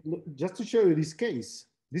 And just to show you this case,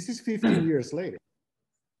 this is 15 years later.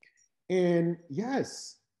 And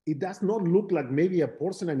yes, it does not look like maybe a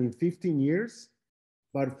porcelain in 15 years,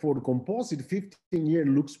 but for the composite, 15 years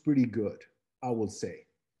looks pretty good, I will say,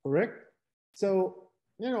 correct? So,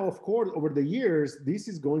 of course, over the years, this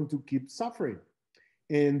is going to keep suffering.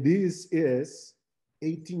 And this is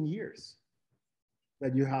 18 years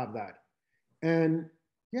that you have that. And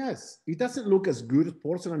yes, it doesn't look as good as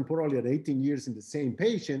porcelain probably at 18 years in the same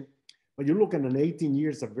patient, but you look at an 18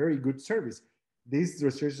 years of very good service. These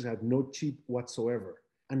restorations have no chip whatsoever.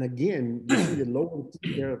 And again, you see the lower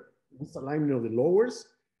teeth there, this alignment of the lowers,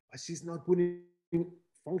 but she's not putting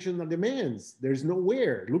functional demands. There's no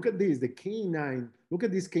wear. Look at this, the canine, look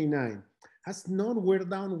at this canine. Has no wear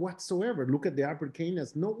down whatsoever. Look at the upper canine,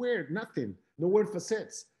 has no wear, nothing, no wear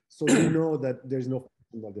facets. So you know that there's no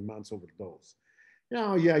functional demands over those.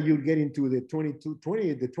 Now, yeah, you get into the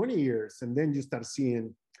 20 years, and then you start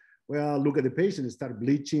seeing, well, look at the patient, they start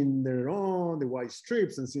bleaching their own, the white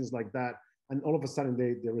strips and things like that. And all of a sudden,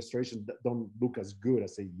 the restoration don't look as good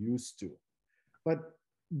as they used to. But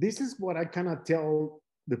this is what I cannot tell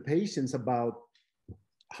the patients about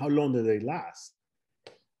how long do they last.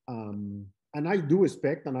 And I do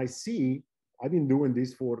expect, and I see, I've been doing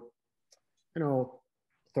this for,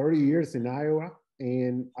 30 years in Iowa,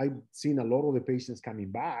 and I've seen a lot of the patients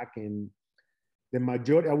coming back, and the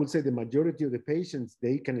majority, I would say the majority of the patients,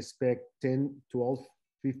 they can expect 10, 12,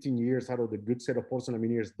 15 years out of the good set of porcelain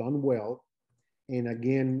veneers done well. And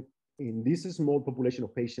again, in this small population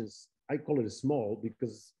of patients, I call it small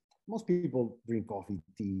because most people drink coffee,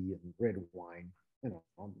 tea, and red wine.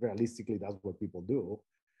 Realistically, that's what people do.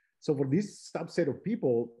 So for this subset of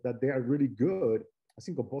people that they are really good, I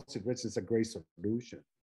think composite resin is a great solution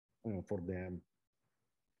for them.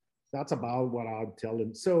 That's about what I'll tell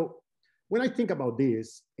them. So when I think about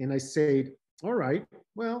this and I say, all right,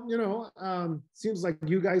 well, seems like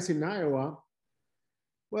you guys in Iowa,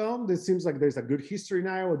 well, it seems like there's a good history in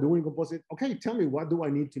Iowa doing composite. Okay, tell me, what do I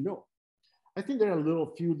need to know? I think there are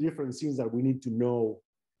a few different things that we need to know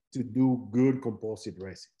to do good composite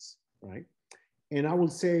resins, right? And I will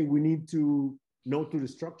say we need to know to the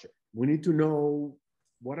structure. We need to know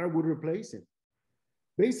what are we replacing.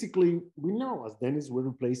 Basically, we know as dentists, we're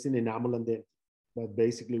replacing enamel and dentin. That's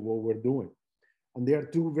basically what we're doing. And they are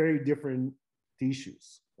two very different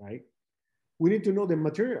tissues, right? We need to know the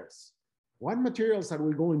materials. What materials are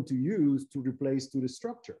we going to use to replace to the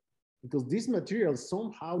structure? Because these materials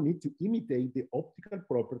somehow need to imitate the optical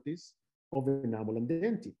properties of enamel and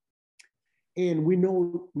dentin. And we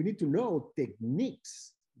need to know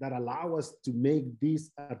techniques that allow us to make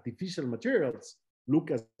these artificial materials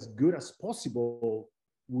look as good as possible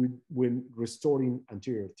when restoring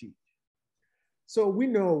anterior teeth. So we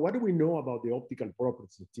know, what do we know about the optical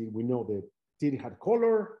properties of teeth? We know the teeth have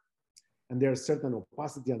color, and there's certain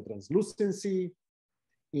opacity and translucency,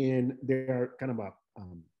 and there are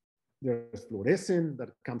there's fluorescent that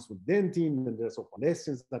comes with dentin, and there's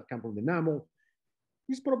opalescence that come from the enamel.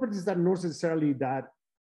 These properties are not necessarily that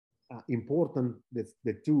important.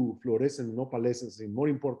 The two, fluorescent and opalescence, and more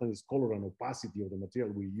important is color and opacity of the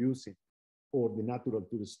material we're using, or the natural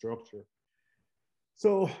to the structure.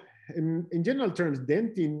 So in general terms,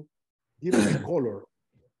 dentin gives us the color.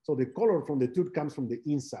 So the color from the tooth comes from the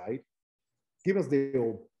inside, give us the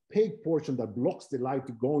opaque portion that blocks the light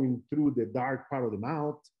to going through the dark part of the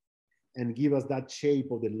mouth, and give us that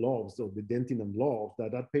shape of the lobes, of the dentin and lobes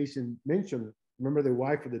that patient mentioned. Remember the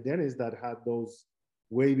wife of the dentist that had those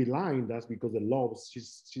wavy lines? That's because the lobes,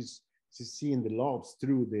 she's seeing the lobes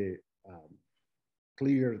through the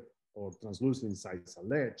clear or translucent incisal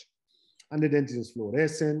ledge. And the dentin is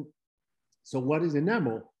fluorescent. So what is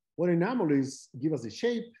enamel? What enamel is, give us the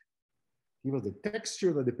shape, give us the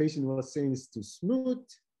texture that the patient was saying is too smooth,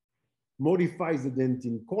 modifies the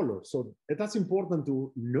dentin color. So that's important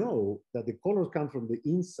to know that the colors come from the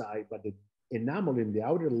inside, but the enamel in the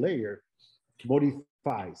outer layer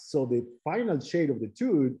modifies. So the final shade of the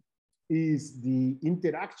tooth is the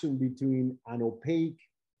interaction between an opaque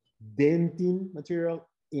dentin material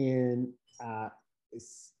and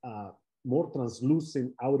more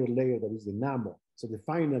translucent outer layer that is the enamel. So the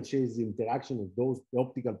final shade is the interaction of the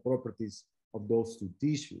optical properties of those two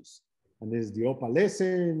tissues. And there's the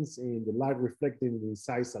opalescence and the light reflecting in the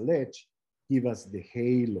incisal ledge give us the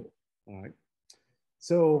halo, all right?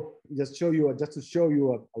 So just to show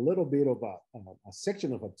you a little bit of a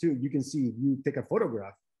section of a tooth, you can see if you take a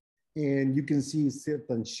photograph and you can see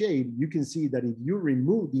certain shade, you can see that if you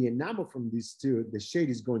remove the enamel from this tooth, the shade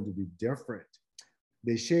is going to be different.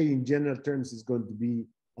 The shade in general terms is going to be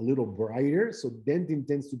a little brighter. So dentin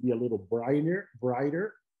tends to be a little brighter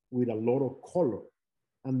with a lot of color.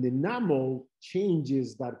 And the enamel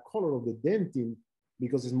changes that color of the dentin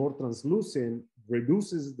because it's more translucent,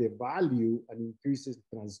 reduces the value and increases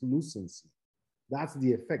translucency. That's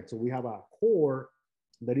the effect. So we have a core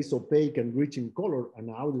that is opaque and rich in color, and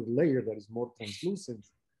an outer layer that is more translucent,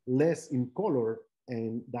 less in color,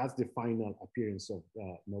 and that's the final appearance of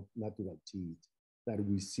natural teeth that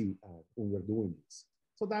we see when we're doing this.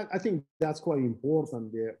 So that, I think that's quite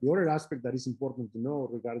important. The other aspect that is important to know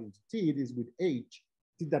regarding teeth is with age,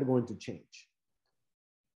 teeth are going to change.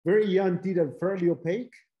 Very young teeth are fairly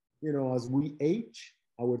opaque. You know, as we age,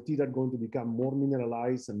 our teeth are going to become more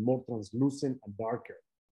mineralized and more translucent and darker.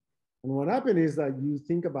 And what happened is that you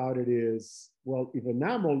think about it is, well, if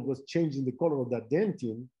enamel was changing the color of that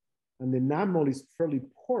dentin, and the enamel is fairly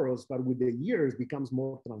porous, but with the years becomes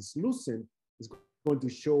more translucent, it's going to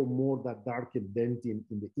show more that darkened dentin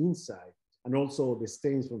in the inside. And also the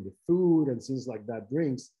stains from the food and things like that,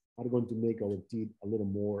 drinks, are going to make our teeth a little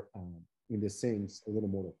more, in the sense, a little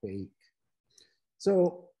more opaque.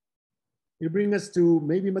 So you bring us to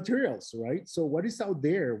maybe materials, right? So what is out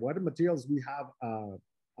there? What materials we have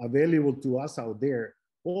available to us out there?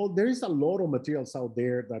 Well, there is a lot of materials out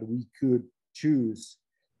there that we could choose.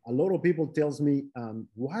 A lot of people tells me,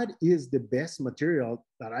 what is the best material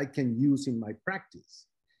that I can use in my practice?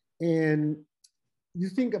 And you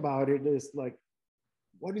think about it, it's like,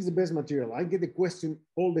 what is the best material? I get the question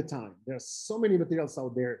all the time. There's so many materials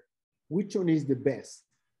out there. Which one is the best?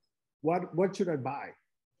 What should I buy?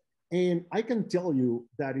 And I can tell you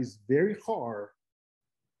that it's very hard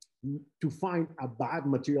to find a bad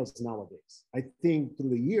materials nowadays. I think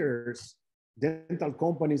through the years, dental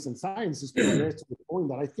companies and scientists progressed to the point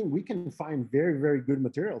that I think we can find very, very good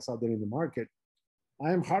materials out there in the market.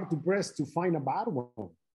 I am hard to press to find a bad one.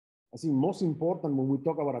 I think most important when we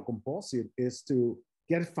talk about a composite is to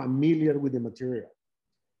get familiar with the material.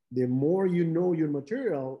 The more you know your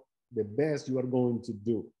material, the best you are going to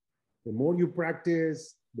do. The more you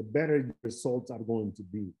practice, the better your results are going to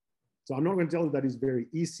be. So I'm not going to tell you that it's very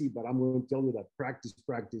easy, but I'm going to tell you that practice,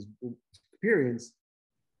 experience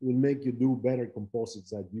will make you do better composites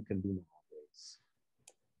that you can do nowadays.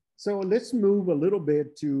 So let's move a little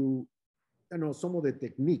bit to, some of the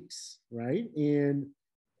techniques, right? And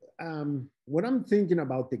when I'm thinking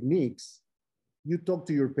about techniques, you talk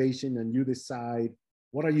to your patient and you decide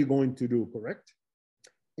what are you going to do, correct?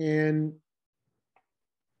 And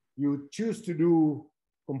you choose to do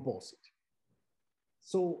composite.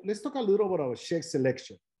 So let's talk a little about our shade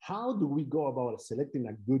selection. How do we go about selecting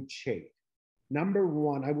a good shade? Number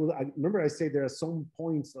one, I remember I said there are some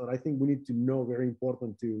points that I think we need to know, very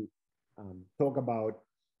important to talk about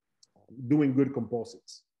doing good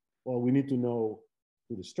composites. Well, we need to know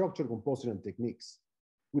the structure, composite, and techniques.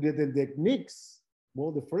 With the techniques,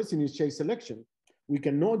 well, the first thing is shade selection. We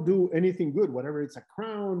cannot do anything good, whatever it's a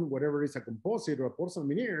crown, whatever it's a composite or a porcelain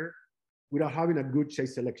veneer, without having a good shade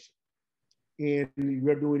selection. And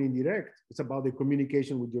we're doing indirect. It's about the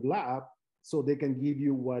communication with your lab so they can give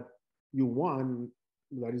you what you want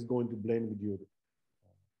that is going to blend with your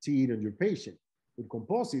teeth and your patient. With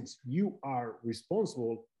composites, you are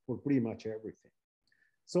responsible for pretty much everything.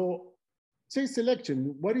 So shade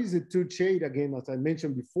selection, what is the tooth shade? Again, as I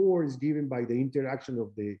mentioned before, is given by the interaction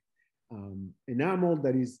of the enamel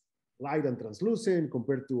that is light and translucent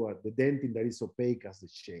compared to the dentin that is opaque as the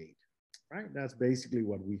shade, right? That's basically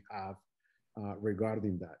what we have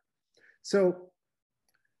regarding that. So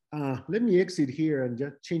let me exit here and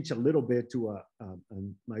just change a little bit to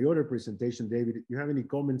my other presentation. David, do you have any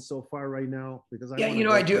comments so far right now? Because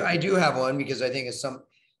I do have one, because I think it's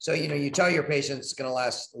so, you tell your patients it's going to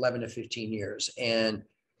last 11 to 15 years. And,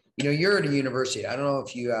 you're at a university. I don't know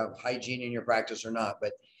if you have hygiene in your practice or not,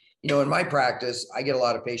 but, in my practice, I get a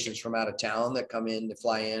lot of patients from out of town that come in, to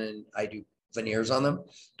fly in, and I do veneers on them,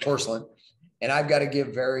 porcelain. And I've got to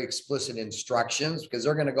give very explicit instructions, because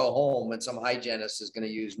they're going to go home and some hygienist is going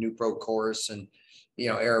to use Nupro course and,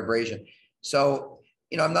 air abrasion. So,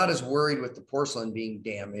 I'm not as worried with the porcelain being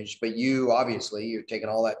damaged, but obviously you're taking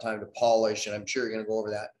all that time to polish, and I'm sure you're going to go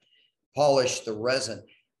over that, polish the resin.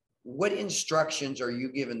 What instructions are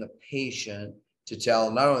you giving the patient to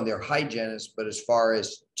tell not only their hygienist, but as far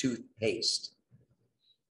as toothpaste?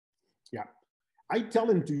 Yeah, I tell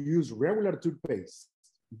them to use regular toothpaste.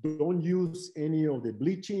 Don't use any of the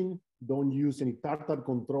bleaching. Don't use any tartar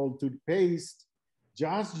control toothpaste.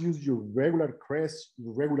 Just use your regular Crest,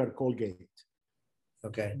 your regular Colgate.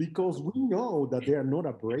 Okay. Because we know that they are not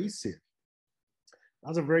abrasive.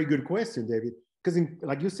 That's a very good question, David. Because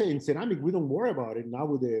like you say, in ceramic, we don't worry about it. Now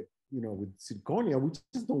with the, with zirconia, we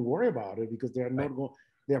just don't worry about it, because they are not going,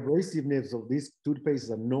 the abrasiveness of these toothpastes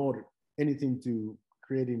are not anything to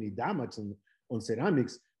create any damage on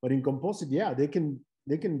ceramics. But in composite, yeah, they can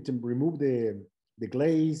remove the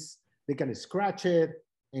glaze, they can scratch it.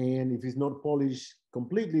 And if it's not polished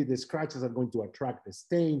completely, the scratches are going to attract the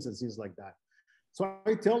stains and things like that. So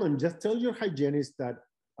I tell them, just tell your hygienist that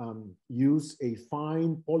use a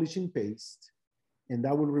fine polishing paste, and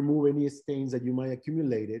that will remove any stains that you might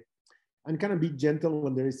accumulate it. and kind of be gentle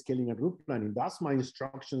when they're scaling and root planning. That's my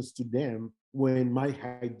instructions to them when my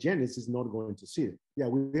hygienist is not going to see it. Yeah,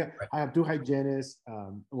 I have two hygienists.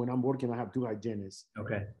 When I'm working, I have two hygienists.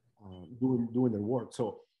 Okay. Doing their work.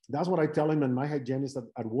 So that's what I tell them. And my hygienists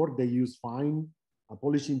at work, they use fine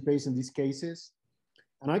polishing paste in these cases.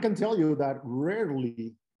 And I can tell you that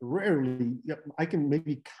rarely, I can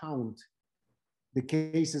maybe count the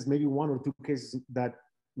cases, maybe one or two cases that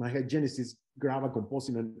my hygienist is grab a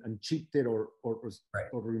composite and chipped it or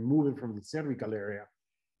remove it from the cervical area.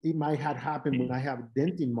 It might have happened when I have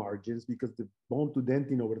dentin margins because the bone to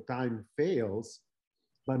dentin over time fails.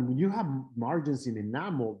 But when you have margins in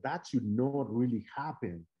enamel, that should not really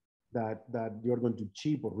happen, that you're going to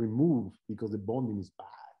chip or remove because the bonding is bad.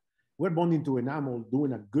 We're bonding to enamel,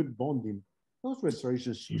 doing a good bonding. Those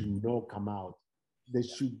restorations should not come out. They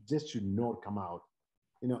should not come out.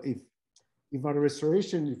 You know, if I have a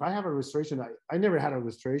restoration, I never had a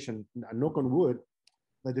restoration, a knock on wood,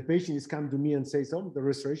 that the patient is coming to me and says, oh, the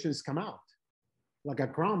restoration has come out. Like a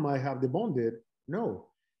crown, I have debonded. No,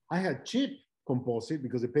 I had chip composite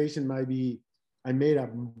because the patient I made a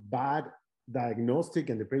bad diagnostic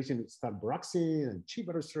and the patient started bruxing and chip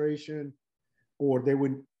restoration, or they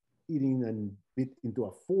were eating and bit into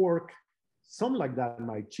a fork, something like that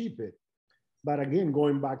might chip it. But again,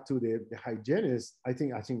 going back to the hygienist, I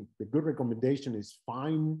think the good recommendation is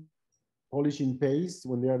fine polishing paste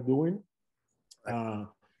when they are doing, and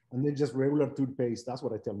then just regular toothpaste. That's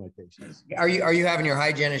what I tell my patients. Are you having your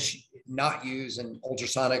hygienist not use an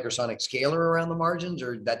ultrasonic or sonic scaler around the margins,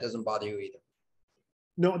 or that doesn't bother you either?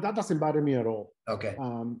 No, that doesn't bother me at all. Okay.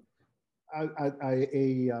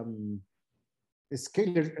 A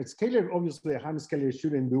scaler, obviously a hand scaler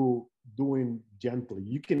shouldn't doing gently.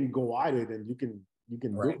 You can go at it and you can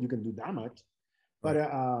do damage, but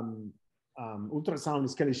ultrasound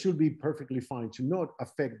scaler should be perfectly fine. Should not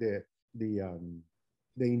affect the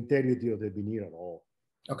integrity of the veneer at all.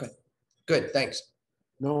 Okay, good. Thanks.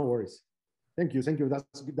 No worries. Thank you.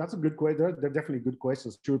 That's a good question. They're definitely good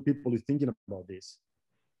questions. Sure, people is thinking about this.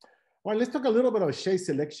 All right, let's talk a little bit about shade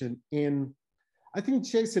selection. And I think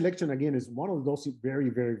shade selection, again, is one of those very,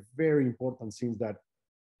 very, very important things that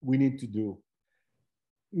we need to do.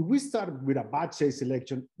 If we start with a bad shade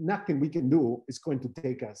selection, nothing we can do is going to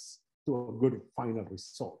take us to a good final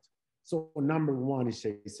result. So number one is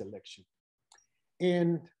shade selection.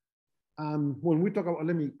 And when we talk about,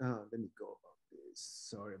 let me go about this.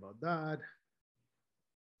 Sorry about that.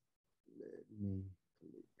 Let me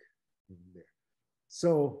click in there.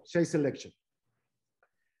 So shade selection.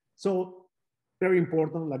 So very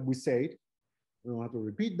important, like we said, we don't have to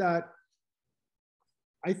repeat that.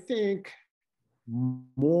 I think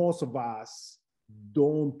most of us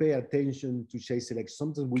don't pay attention to shade selection.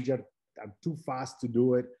 Sometimes we just are too fast to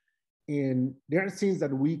do it. And there are things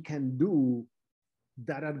that we can do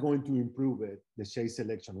that are going to improve it, the shade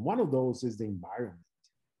selection. One of those is the environment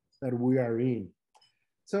that we are in.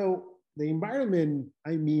 So the environment,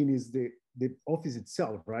 I mean, is the office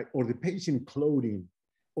itself, right? Or the patient clothing,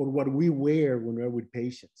 or what we wear when we're with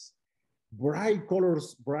patients. Bright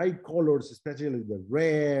colors, especially the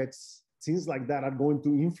reds, things like that are going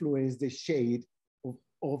to influence the shade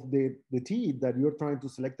of the teeth that you're trying to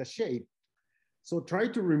select a shade. So try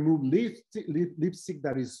to remove lipstick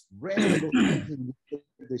that is red,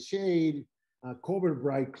 the shade, cover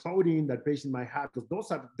bright clothing that patient might have, because those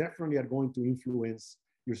are definitely going to influence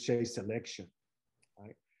your shade selection.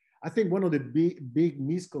 Right? I think one of the big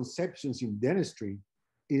misconceptions in dentistry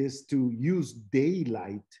is to use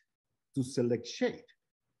daylight to select shade.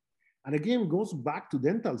 And again, goes back to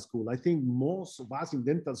dental school. I think most of us in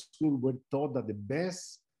dental school were taught that the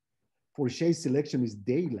best for shade selection is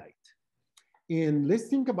daylight. And let's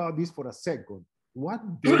think about this for a second.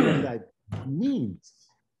 What daylight means,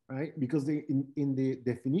 right? Because in the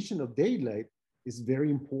definition of daylight is very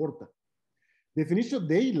important. Definition of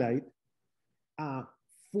daylight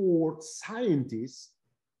for scientists,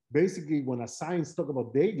 basically when a science talk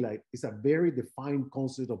about daylight, it's a very defined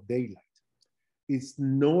concept of daylight. It's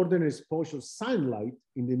northern exposure sunlight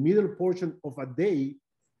in the middle portion of a day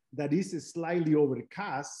that is slightly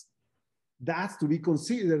overcast. That's to be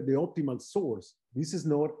considered the optimal source. This is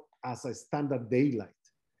not as a standard daylight.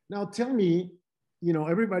 Now tell me,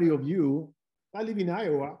 everybody of you, I live in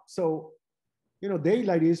Iowa, so,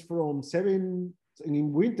 daylight is from 7,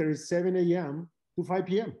 in winter is 7 a.m. to 5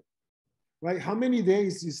 p.m., right? How many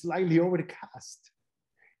days is slightly overcast?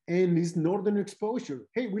 And it's northern exposure.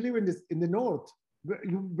 Hey, we live in the north,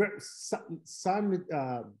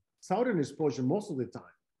 southern exposure most of the time.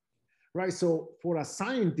 Right, so for a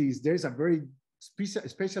scientist, there's a very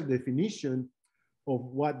special definition of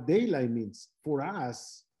what daylight means. For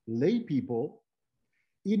us, lay people,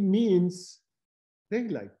 it means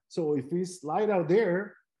daylight. So if it's light out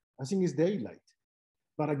there, I think it's daylight.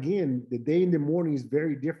 But again, the day in the morning is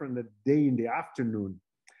very different than the day in the afternoon.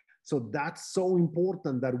 So that's so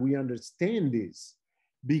important that we understand this,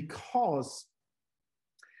 because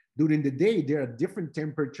during the day, there are different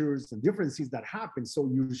temperatures and different things that happen.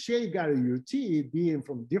 So your shade guard or your teeth being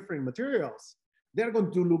from different materials, they're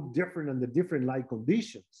going to look different under different light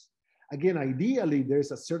conditions. Again, ideally,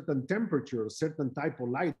 there's a certain temperature, a certain type of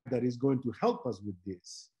light that is going to help us with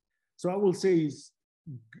this. So I will say is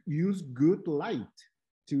use good light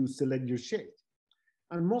to select your shade.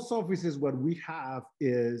 And most offices, what we have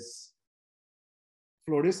is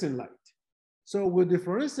fluorescent light. So with the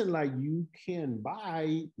fluorescent light, you can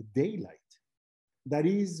buy daylight that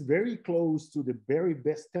is very close to the very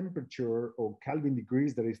best temperature of Kelvin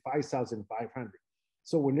degrees, that is 5,500.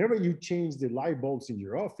 So whenever you change the light bulbs in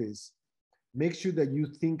your office, make sure that you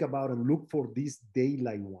think about and look for these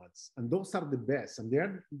daylight ones. And those are the best. And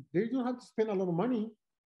they don't have to spend a lot of money,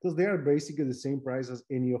 because they are basically the same price as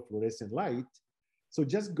any of fluorescent light. So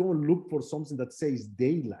just go and look for something that says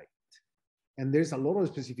daylight. And there's a lot of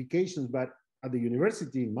specifications, but at the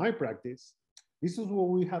university, in my practice, this is what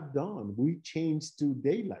we have done. We changed to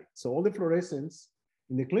daylight. So all the fluorescents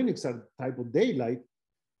in the clinics are type of daylight.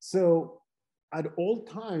 So at all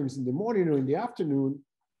times in the morning or in the afternoon,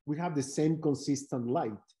 we have the same consistent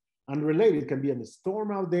light. Unrelated, it can be in a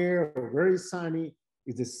storm out there or very sunny.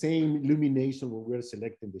 It's the same illumination when we're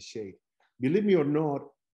selecting the shade. Believe me or not,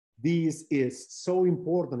 this is so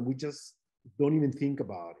important. We just don't even think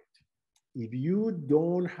about it. If you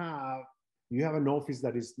don't have, you have an office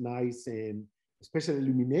that is nice and especially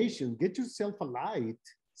illumination, get yourself a light,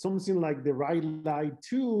 something like the right light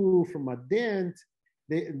too from a dent.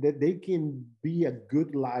 They can be a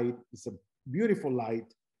good light. It's a beautiful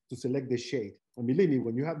light to select the shade. And believe me,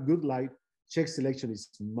 when you have good light, check selection is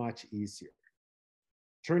much easier.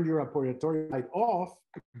 Turn your operatory light off,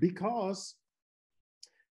 because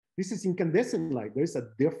this is incandescent light. There's a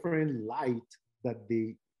different light than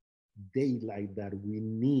the daylight that we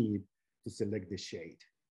need to select the shade.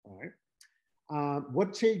 All right.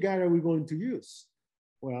 What shade guide are we going to use?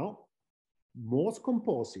 Well, most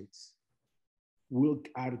composites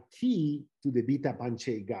are key to the beta punch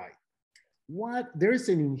shade guide. There is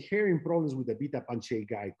an inherent problems with the beta punch shade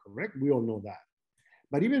guide, correct? We all know that.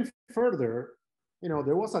 But even further,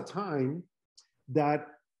 there was a time that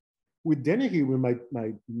with Dennehy, with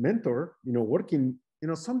my mentor, working,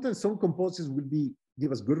 sometimes some composites will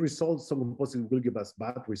give us good results, some composites will give us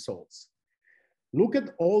bad results. Look at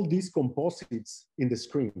all these composites in the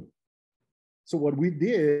screen. So what we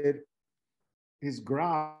did is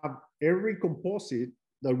grab every composite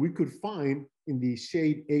that we could find in the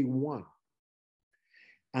shade A1.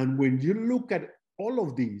 And when you look at all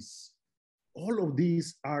of these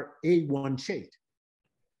are A1 shade.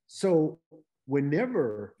 So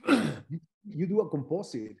whenever you do a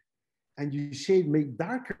composite and you shade make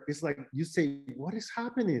darker, it's like you say, what is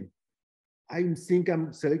happening? I think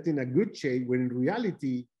I'm selecting a good shade, when in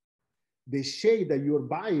reality, the shade that you're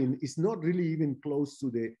buying is not really even close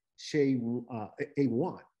to the shade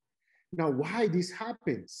A1. Now, why this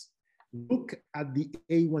happens? Look at the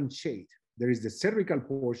A1 shade. There is the cervical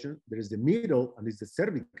portion, there is the middle, and there's the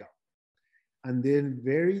cervical. And then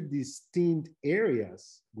very distinct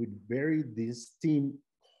areas with very distinct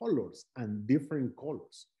colors and different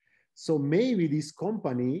colors. So maybe this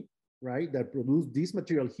company, right, that produced this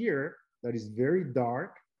material here, that is very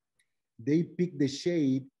dark, they pick the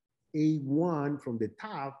shade A1 from the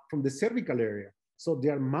top, from the cervical area. So they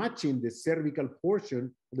are matching the cervical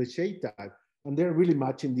portion of the shade type, and they're really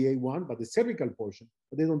matching the A1, but the cervical portion,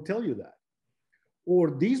 but they don't tell you that.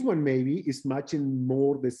 Or this one maybe is matching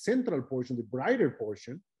more the central portion, the brighter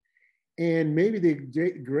portion, and maybe the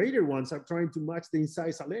greater ones are trying to match the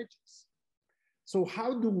incisal edges. So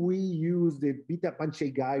how do we use the beta punch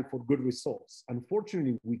shade guide for good results?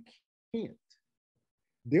 Unfortunately, we can't.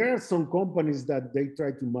 There are some companies that they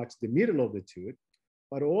try to match the middle of the tooth,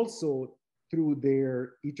 but also through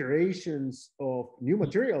their iterations of new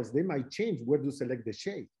materials, they might change where to select the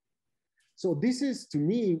shade. So this is, to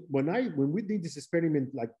me, when we did this experiment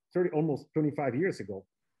like almost 25 years ago,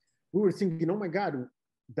 we were thinking, oh my God,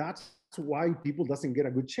 that's why people doesn't get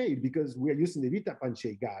a good shade, because we are using the beta punch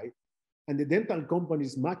shade guide, and the dental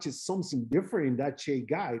companies matches something different in that shade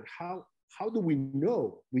guide. How do we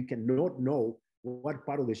know? We cannot know what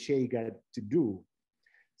part of the shade guide to do.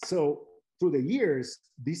 So through the years,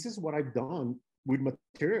 this is what I've done with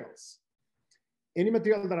materials. Any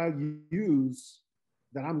material that I use,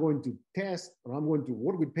 that I'm going to test or I'm going to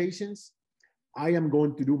work with patients, I am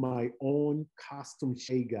going to do my own custom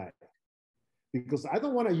shade guide, because I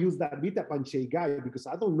don't want to use that Vitapan shade guide because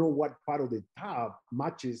I don't know what part of the tab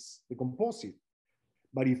matches the composite.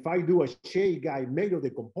 But if I do a shade guide made of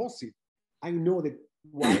the composite, I know that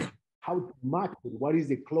how to match it, what is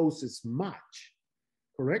the closest match,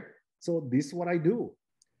 correct? So this is what I do.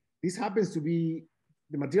 This happens to be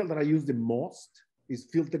the material that I use the most is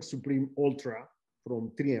Filtex Supreme Ultra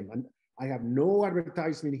from 3M. And I have no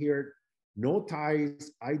advertisement here, no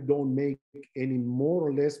ties. I don't make any more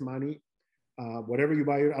or less money. Whatever you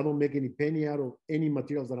buy, I don't make any penny out of any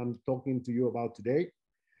materials that I'm talking to you about today.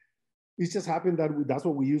 It just happened that that's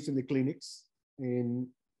what we use in the clinics, and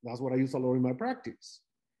that's what I use a lot in my practice.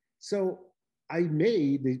 So I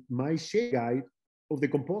made my shade guide of the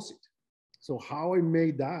composite. So how I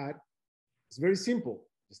made that, it's very simple.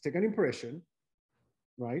 Just take an impression,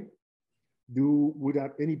 right? Do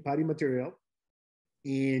without any patty material,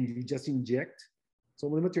 and you just inject some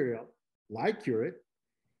of the material, light cure it,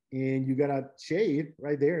 and you got a shade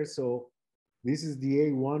right there. So this is the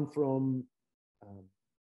A1 from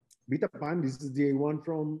Vitapan. This is the A1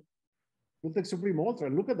 from Filtex Supreme Ultra.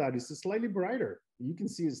 Look at that, it's slightly brighter. You can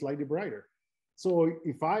see it's slightly brighter. So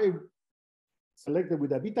if I select it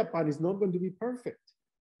with a Vitapan, it's not going to be perfect.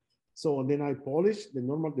 So then I polish the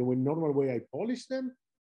normal way I polish them,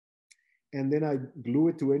 and then I glue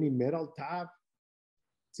it to any metal tab,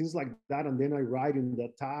 things like that, and then I write in the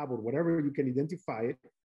tab or whatever you can identify it,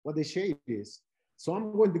 what the shade is. So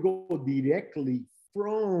I'm going to go directly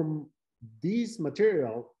from this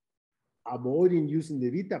material, avoiding using the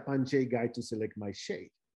Vitapan shade guide to select my shade.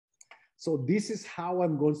 So this is how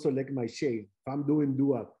I'm going to select my shade. If I'm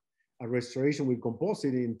do a restoration with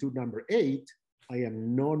composite in tube number 8, I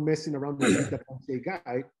am not messing around with the Vitapan shade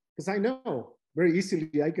guide, because I know very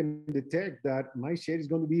easily I can detect that my shade is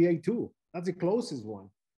going to be A2. That's the closest one.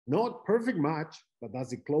 Not perfect match, but that's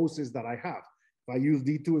the closest that I have. If I use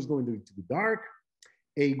D2, it's going to be too dark.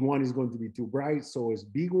 A1 is going to be too bright, so is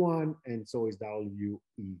B1, and so is WE.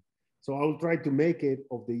 So I'll try to make it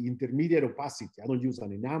of the intermediate opacity. I don't use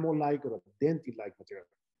an enamel-like or a dentin-like material.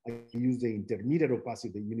 I use the intermediate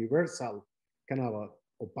opacity, the universal kind of a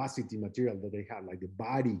opacity material that they have, like the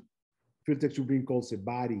body. Filtex Supreme calls it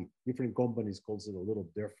body. Different companies calls it a little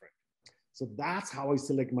different. So that's how I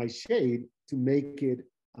select my shade to make it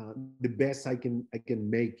the best I can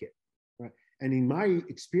make it. Right? And in my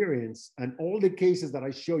experience, and all the cases that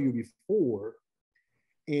I show you before,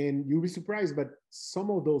 and you'll be surprised, but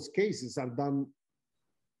some of those cases are done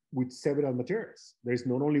with several materials. There's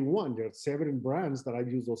not only one, there are several brands that I've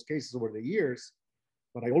used those cases over the years,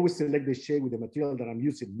 but I always select the shade with the material that I'm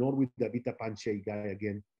using, not with the Vitapan shade guy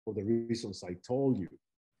again, for the reasons I told you.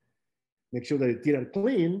 Make sure that the teeth are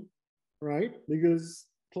clean, right? Because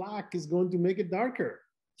plaque is going to make it darker.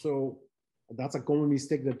 So that's a common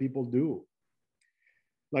mistake that people do.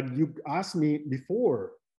 Like you asked me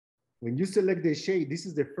before, when you select the shade, this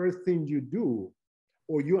is the first thing you do,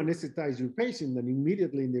 or you anesthetize your patient, and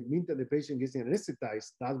immediately in the meantime the patient gets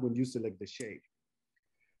anesthetized, that's when you select the shade.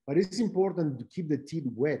 But it's important to keep the teeth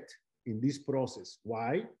wet in this process.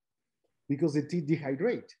 Why? Because the teeth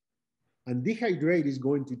dehydrate. And dehydrate is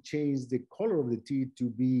going to change the color of the teeth to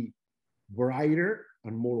be brighter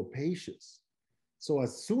and more opacious. So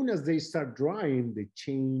as soon as they start drying,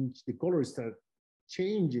 the color start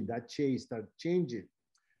changing, that shade start changing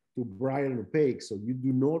to bright and opaque. So you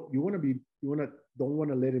don't want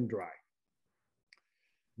to let them dry.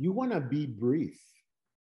 You want to be brief.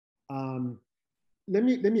 Let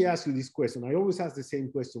me ask you this question. I always ask the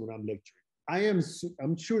same question when I'm lecturing.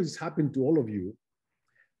 I'm sure it's happened to all of you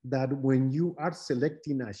that when you are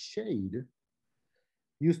selecting a shade,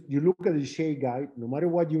 you look at the shade guide, no matter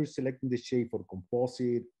what you're selecting the shade for,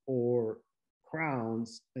 composite or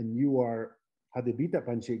crowns, and you have the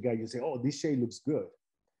Vitapan shade guide, you say, oh, this shade looks good.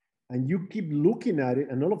 And you keep looking at it,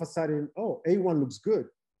 and all of a sudden, oh, A1 looks good.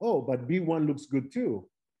 Oh, but B1 looks good too.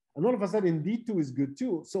 And all of a sudden, D2 is good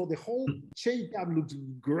too. So the whole shade tab looks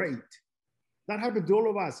great. That happened to all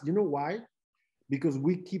of us. You know why? Because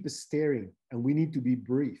we keep staring, and we need to be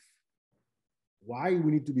brief. Why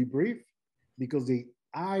we need to be brief? Because the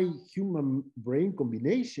eye-human brain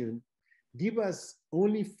combination give us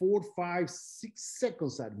only 4, 5, 6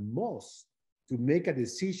 seconds at most to make a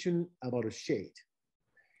decision about a shade.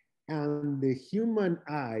 And the human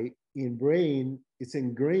eye and brain is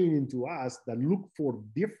ingrained into us that look for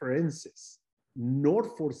differences,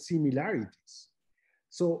 not for similarities.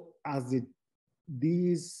 So as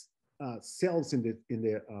these cells in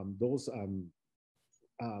those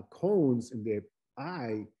cones in the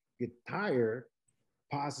eye get tired,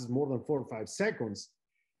 passes more than 4 or 5 seconds,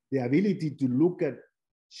 the ability to look at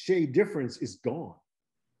shade difference is gone,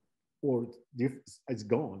 or it's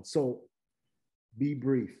gone. So be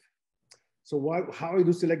brief. So how I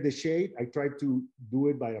do select the shade, I try to do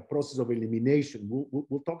it by a process of elimination.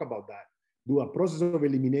 We'll talk about that. Do a process of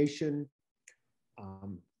elimination,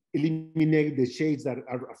 eliminate the shades that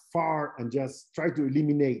are far, and just try to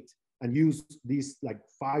eliminate and use this like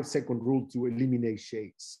 5-second rule to eliminate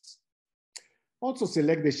shades. Also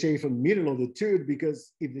select the shade from the middle of the tooth,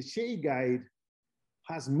 because if the shade guide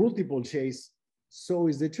has multiple shades, so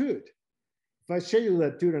is the tooth. If I show you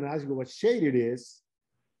that tooth and ask you what shade it is,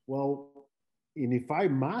 well, and if I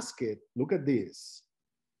mask it, look at this.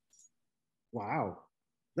 Wow,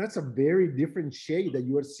 that's a very different shade that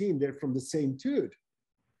you are seeing there from the same tooth.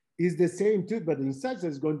 It's the same tooth, but the incisor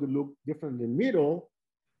is going to look different in the middle.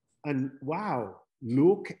 And wow,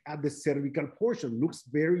 look at the cervical portion, looks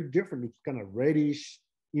very different. It's kind of reddish,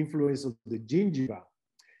 influence of the gingiva.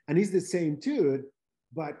 And it's the same tooth,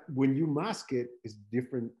 but when you mask it, it's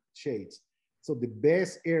different shades. So the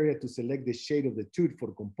best area to select the shade of the tooth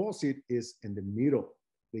for composite is in the middle.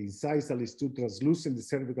 The incisal is too translucent, the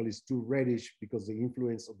cervical is too reddish because of the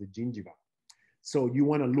influence of the gingiva. So you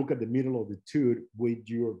want to look at the middle of the tooth with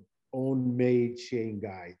your own made shade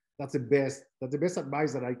guide. That's the best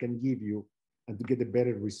advice that I can give you, and to get a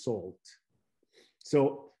better result.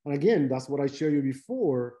 So, and again, that's what I showed you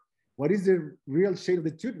before. What is the real shade of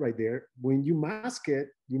the tooth right there? When you mask it,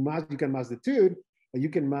 you can mask the tooth, but you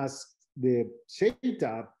can mask the shade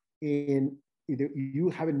top, and if you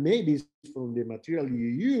haven't made this from the material you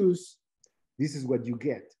use, this is what you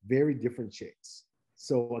get, very different shades.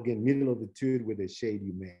 So again, middle of the tooth with the shade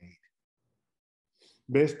you made.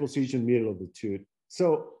 Best position, middle of the tooth.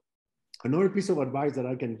 So another piece of advice that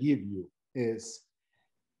I can give you is,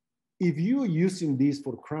 if you're using this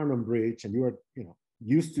for crown and bridge and you are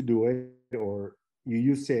used to do it, or you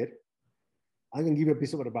use it, I can give you a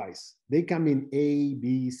piece of advice. They come in A,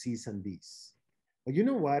 B, C's, and D's. But you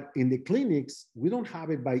know what? In the clinics, we don't have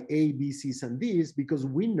it by A, B, C's, and D's, because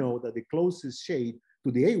we know that the closest shade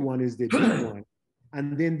to the A1 is the D1,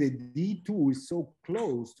 and then the D2 is so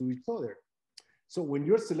close to each other. So when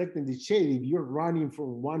you're selecting the shade, if you're running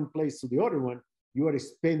from one place to the other one, you are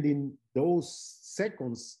spending those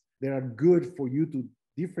seconds that are good for you to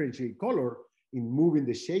differentiate color in moving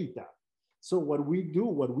the shade tab. So what we do,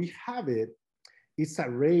 what we have it, it's a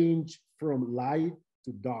range from light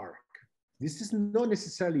to dark. This is not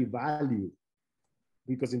necessarily value,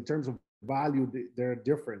 because in terms of value, there are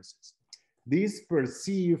differences. This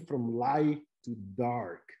perceived from light to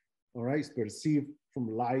dark, all right? It's perceived from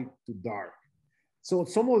light to dark. So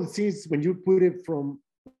some of the things, when you put it from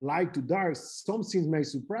light to dark, some things may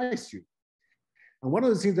surprise you. And one of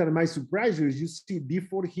the things that might surprise you is you see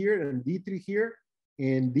D4 here and D3 here,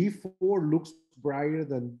 and D4 looks brighter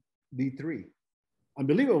than D3.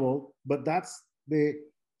 Unbelievable, but that's the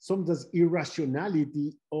sometimes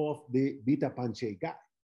irrationality of the beta pan shade guy.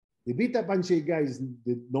 The beta pan shade guy is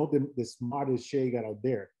not the smartest shade guy out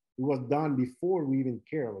there. It was done before we even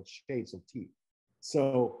care about shades of teeth.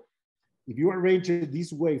 So if you arrange it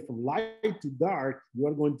this way from light to dark, you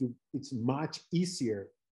are going to, it's much easier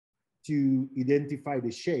to identify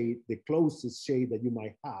the shade, the closest shade that you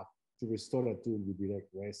might have to restore a tooth with direct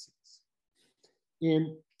resins.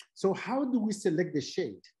 And so how do we select the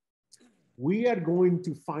shade? We are going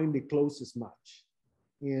to find the closest match.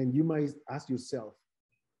 And you might ask yourself,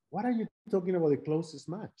 what are you talking about the closest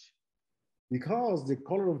match? Because the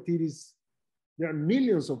color of teeth is, there are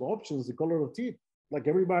millions of options, the color of teeth. Like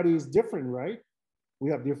everybody is different, right? We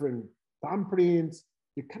have different thumbprints,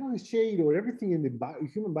 the kind of shade or everything in the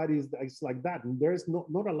human body is like that. And there's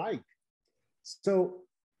not alike. So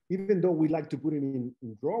even though we like to put it in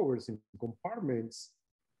drawers, in compartments,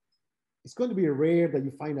 it's going to be rare that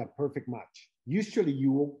you find a perfect match. Usually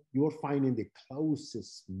you're finding the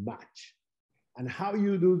closest match. And how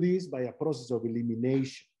you do this? By a process of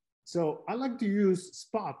elimination. So I like to use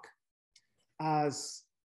Spock as,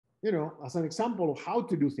 as an example of how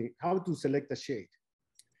to do things, how to select a shade.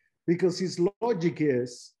 Because his logic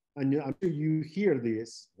is, and I'm sure you hear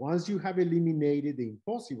this, once you have eliminated the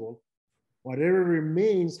impossible, whatever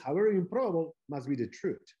remains, however improbable, must be the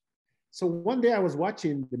truth. So one day I was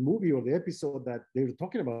watching the movie or the episode that they were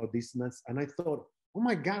talking about this, and I thought, oh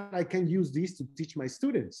my God, I can use this to teach my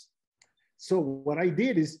students. So what I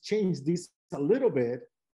did is change this a little bit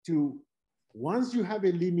to, once you have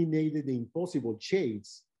eliminated the impossible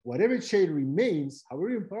shades, whatever shade remains, however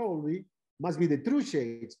improbably, must be the true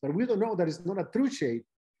shades, but we don't know that it's not a true shade,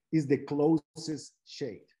 is the closest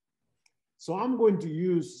shade. So I'm going to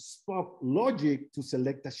use Spock logic to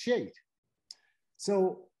select a shade.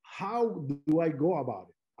 So how do I go about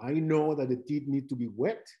it? I know that the teeth need to be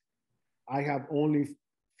wet. I have only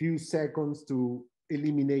few seconds to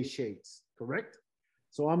eliminate shades, correct?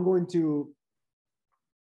 So I'm going to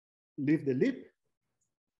lift the lip,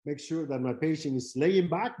 make sure that my patient is laying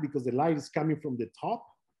back because the light is coming from the top.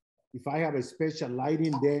 If I have a special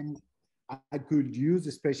lighting, then I could use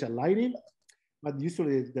the special lighting, but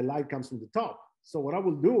usually the light comes from the top. So what I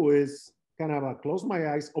will do is kind of close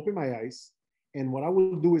my eyes, open my eyes, and what I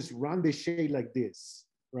will do is run the shade like this,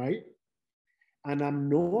 right? And I'm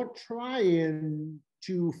not trying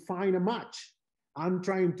to find a match. I'm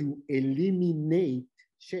trying to eliminate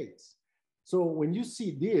shades. So when you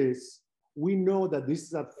see this, we know that this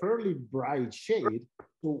is a fairly bright shade.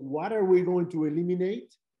 So what are we going to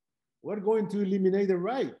eliminate? We're going to eliminate the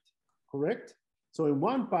right, correct? So in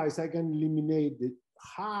one pass, I can eliminate the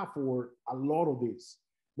half or a lot of this.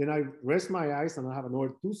 Then I rest my eyes and I have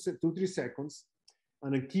another 3 seconds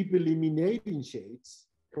and I keep eliminating shades,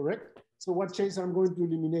 correct? So what shades I'm going to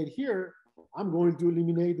eliminate here, I'm going to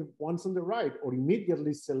eliminate the ones on the right or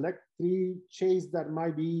immediately select 3 shades that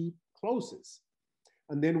might be closest.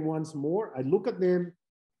 And then once more, I look at them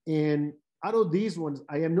and out of these ones,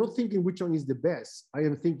 I am not thinking which one is the best. I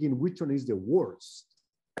am thinking which one is the worst.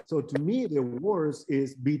 So to me, the worst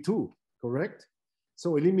is B2, correct?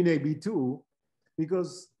 So eliminate B2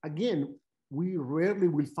 because again, we rarely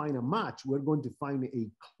will find a match. We're going to find a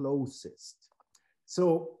closest.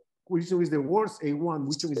 So which one is the worst? A1.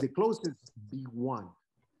 Which one is the closest? B1.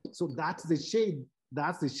 So that's the shade.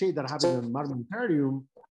 That's the shade that I have in the armamentarium.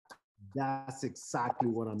 That's exactly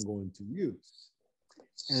what I'm going to use.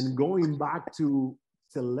 And going back to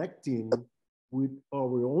selecting with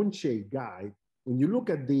our own shade guide, when you look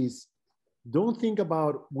at this, don't think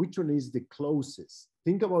about which one is the closest.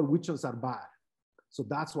 Think about which ones are bad. So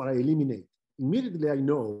that's what I eliminate. Immediately I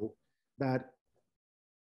know that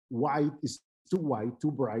white is too white,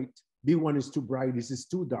 too bright. B1 is too bright, this is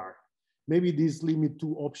too dark. Maybe these limit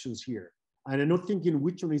 2 options here. And I'm not thinking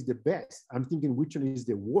which one is the best. I'm thinking which one is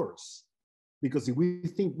the worst. Because if we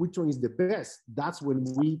think which one is the best, that's when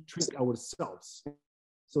we trick ourselves.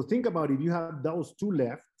 So think about if you have those 2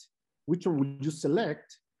 left, which one would you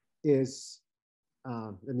select is,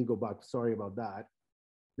 let me go back, sorry about that.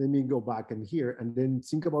 Let me go back in here and then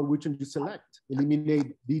think about which one you select.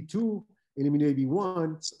 Eliminate B2, eliminate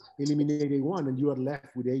B1, eliminate A1, and you are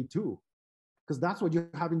left with A2. Because that's what you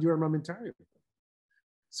have in your armamentarium.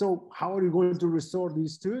 So how are you going to restore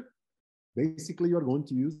these tooth? Basically, you're going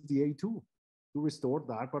to use the A2 to restore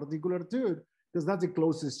that particular tooth because that's the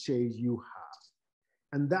closest shade you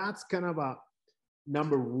have. And that's kind of a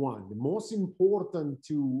number 1. The most important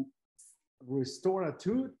to restore a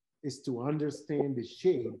tooth is to understand the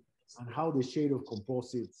shade and how the shade of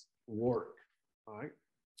composites work, all right?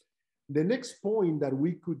 The next point that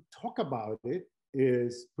we could talk about it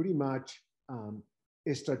is pretty much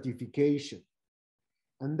stratification.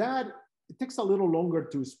 And that, it takes a little longer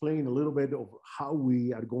to explain a little bit of how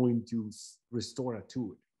we are going to restore a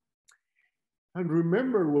tooth. And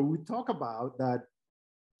remember when we talk about that,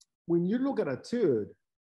 when you look at a tooth,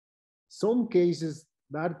 some cases,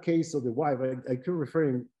 that case of the wife, I keep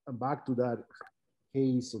referring back to that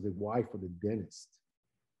case of the wife of the dentist,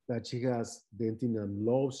 that she has dentin and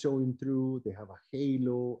lobes showing through, they have a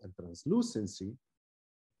halo and translucency.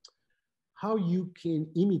 How you can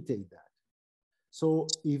imitate that? So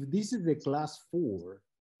if this is the class 4,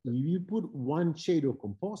 if you put 1 shade of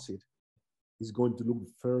composite, it's going to look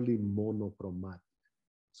fairly monochromatic.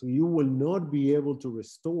 So you will not be able to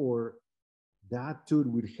restore that tooth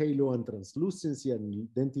with halo and translucency and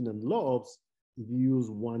dentin and lobes if you use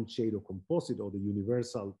 1 shade of composite or the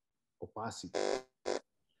universal opacity.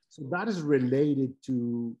 So that is related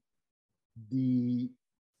to the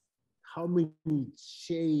how many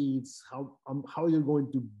shades, how you're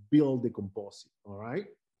going to build the composite, all right?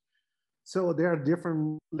 So there are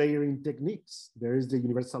different layering techniques. There is the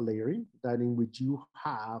universal layering, that in which you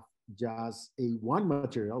have just a 1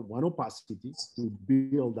 material, 1 opacity to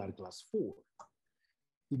build that class 4.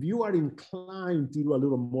 If you are inclined to do a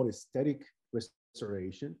little more aesthetic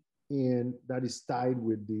restoration, and that is tied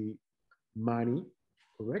with the money,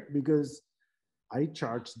 correct? Because I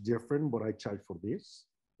charge different what I charge for this,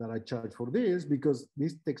 that I charge for this, because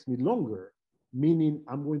this takes me longer, meaning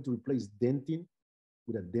I'm going to replace dentin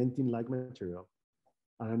with a dentin-like material,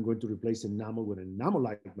 and I'm going to replace enamel with an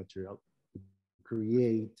enamel-like material to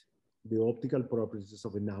create the optical properties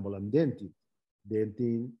of enamel and dentin.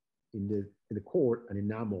 Dentin in the core and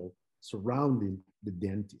enamel surrounding the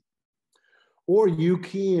dentin. Or you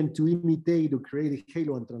can, to imitate or create a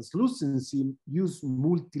halo and translucency, use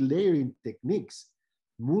multi-layering techniques,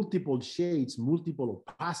 multiple shades, multiple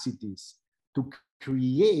opacities to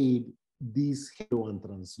create this halo and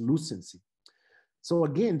translucency. So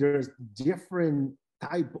again, there's different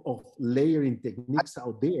type of layering techniques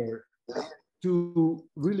out there to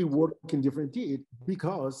really work in different teeth,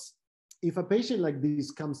 because if a patient like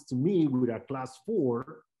this comes to me with a class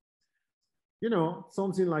 4, you know,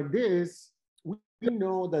 something like this, we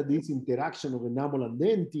know that this interaction of enamel and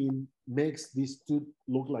dentin makes this tooth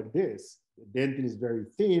look like this. The dentin is very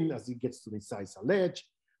thin as it gets to the incisal edge.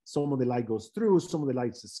 Some of the light goes through, some of the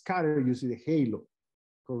light is scattered, you see the halo,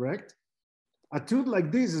 correct? A tooth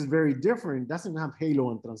like this is very different. It doesn't have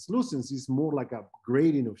halo and translucency. It's more like a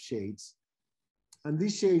grading of shades. And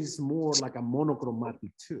this shade is more like a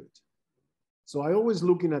monochromatic tooth. So I always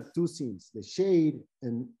looking at two things, the shade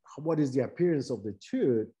and what is the appearance of the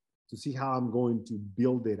tooth to see how I'm going to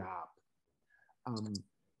build it up.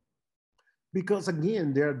 Because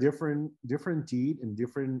again, there are different teeth and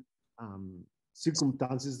different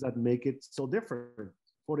circumstances that make it so different.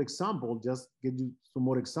 For example, just give you some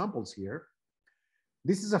more examples here.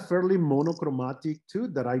 This is a fairly monochromatic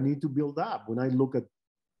tooth that I need to build up. When I look at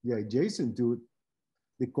the adjacent tooth,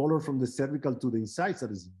 the color from the cervical to the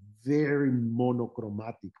incisor is very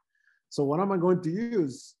monochromatic. So what am I going to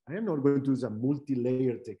use? I am not going to use a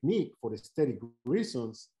multi-layer technique for aesthetic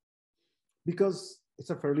reasons because it's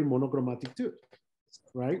a fairly monochromatic tooth,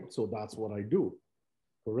 right? So that's what I do,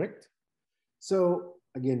 correct? So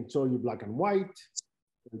again, show you black and white,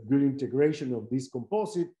 good integration of this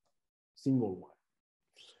composite, single one.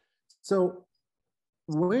 So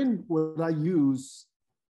when would I use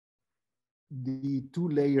the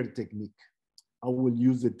two-layer technique? I will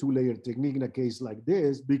use the two-layer technique in a case like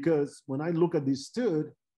this because when I look at this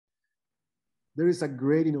tooth, there is a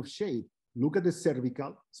grading of shade. Look at the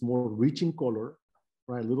cervical, it's more rich in color,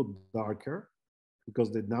 right? A little darker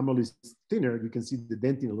because the enamel is thinner. You can see the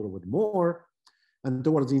dentin a little bit more. And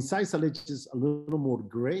towards the incisal edge is a little more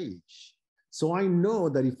grayish. So I know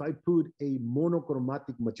that if I put a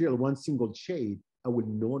monochromatic material, one single shade, I would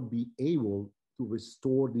not be able to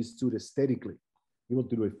restore this tooth aesthetically. Able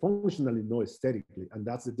to do it functionally, not aesthetically. And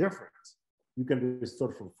that's the difference. You can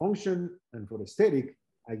restore for function and for aesthetic.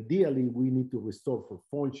 Ideally, we need to restore for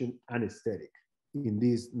function and aesthetic in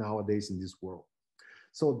this nowadays in this world.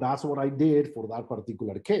 So that's what I did for that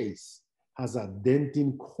particular case. Has a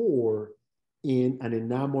dentin core in an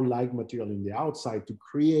enamel-like material in the outside to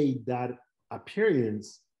create that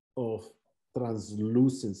appearance of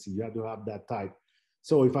translucency. You have to have that type.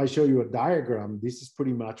 So if I show you a diagram, this is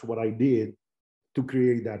pretty much what I did to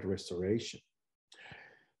create that restoration.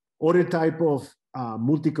 Other type of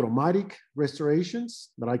multichromatic restorations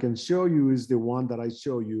that I can show you is the one that I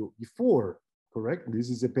showed you before, correct? This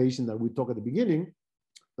is a patient that we talked at the beginning,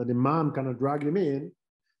 that the mom kind of dragged him in.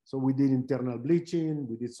 So we did internal bleaching,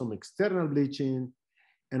 we did some external bleaching,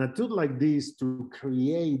 and a tooth like this to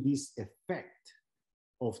create this effect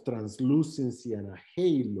of translucency and a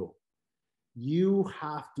halo, you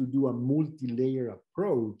have to do a multi-layer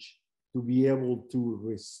approach to be able to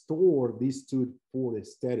restore this tooth for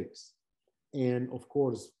aesthetics and of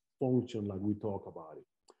course function like we talk about it.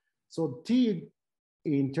 So teeth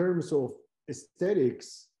in terms of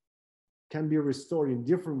aesthetics can be restored in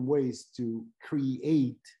different ways to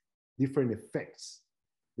create different effects.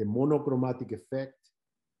 The monochromatic effect,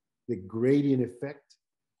 the gradient effect,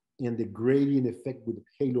 and the gradient effect with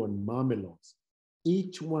halo and mamelons.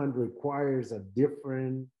 Each one requires a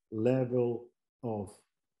different level of,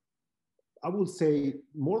 I would say,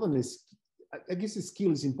 more than a, I guess a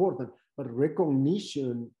skill is important, but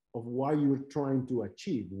recognition of what you're trying to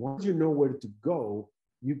achieve. Once you know where to go,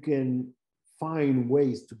 you can find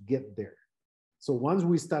ways to get there. So once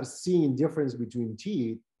we start seeing difference between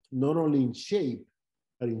teeth, not only in shape,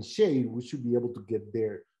 but in shade, we should be able to get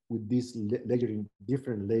there with this layering,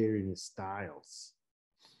 different layering styles.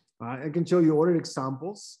 I can show you other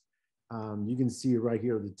examples. You can see right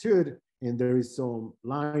here the tooth, and there is some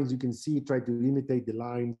lines you can see, try to imitate the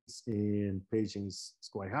lines, and patients is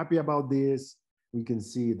quite happy about this. We can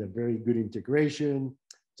see the very good integration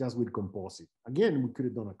just with composite. Again, we could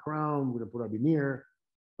have done a crown, we could have put a veneer,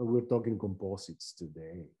 but we're talking composites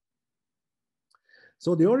today.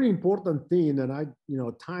 So the other important thing,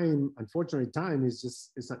 and time, unfortunately, time is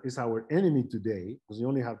just is our enemy today because we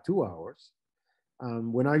only have 2 hours.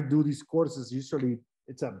 When I do these courses, usually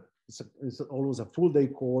it's almost a full day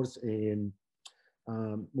course. And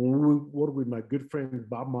when we work with my good friend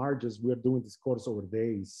Bob Marges, we are doing this course over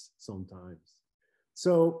days sometimes.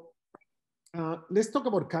 So let's talk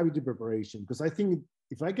about cavity preparation, because I think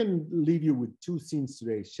if I can leave you with two things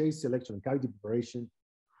today, shade selection and cavity preparation,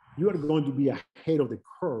 you are going to be ahead of the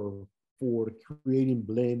curve for creating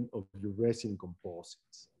blend of your resin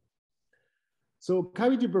composites. So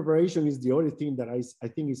cavity preparation is the other thing that I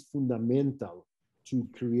think is fundamental to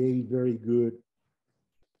create very good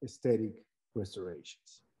aesthetic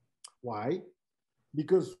restorations. Why?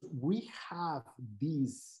 Because we have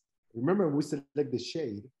these, remember we select the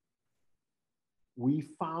shade, we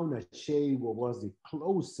found a shade what was the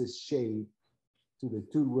closest shade to the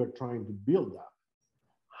tooth we're trying to build up.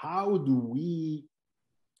 How do we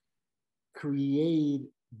create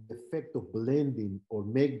the effect of blending or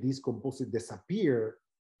make this composite disappear,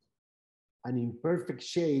 an imperfect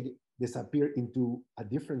shade disappear into a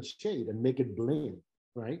different shade and make it blend,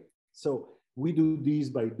 right? So we do this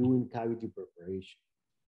by doing cavity preparation.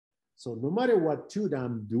 So no matter what tooth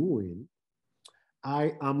I'm doing,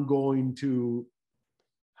 I am going to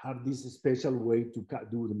have this special way to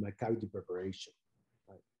do my cavity preparation.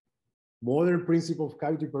 Right? Modern principle of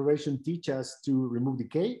cavity preparation teach us to remove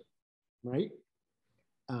decay, right?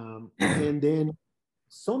 And then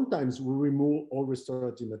sometimes we remove all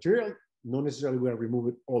restorative material. Not necessarily we are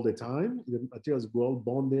removing it all the time. The material is well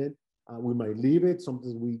bonded. We might leave it.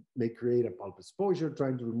 Sometimes we may create a pulp exposure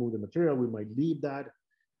trying to remove the material. We might leave that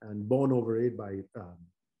and bond over it by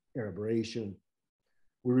air abrasion.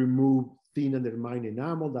 We remove thin undermined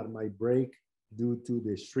enamel that might break due to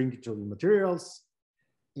the shrinkage of the materials.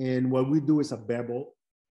 And what we do is a bevel.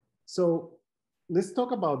 So let's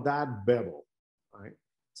talk about that bevel, right?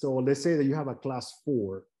 So let's say that you have a class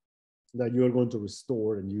 4 that you're going to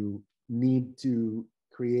restore and you need to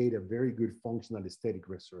create a very good functional aesthetic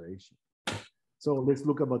restoration. So let's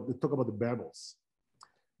talk about the bevels.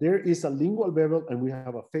 There is a lingual bevel and we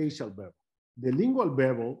have a facial bevel. The lingual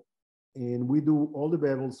bevel, and we do all the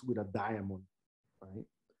bevels with a diamond, right?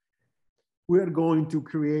 We are going to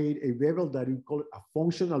create a bevel that we call a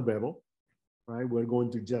functional bevel, right? We're going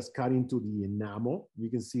to just cut into the enamel. You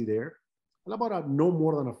can see there, about no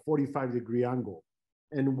more than a 45-degree angle.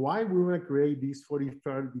 And why we want to create this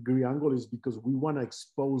 45-degree angle is because we want to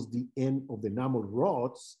expose the end of the enamel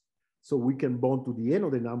rods so we can bond to the end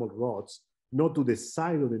of the enamel rods, not to the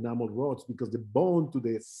side of the enamel rods, because the bond to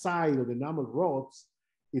the side of the enamel rods,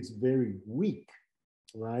 it's very weak,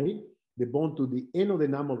 right? The bond to the end of the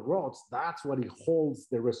enamel rods, that's what it holds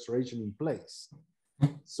the restoration in place.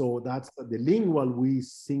 So that's the lingual, we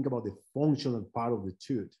think about the functional part of the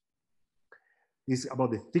tooth. It's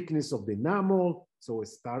about the thickness of the enamel. So it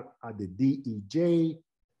starts at the DEJ.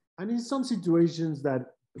 And in some situations that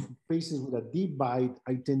patients with a deep bite,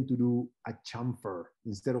 I tend to do a chamfer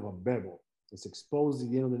instead of a bevel. It's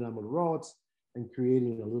exposing the end of the enamel rods and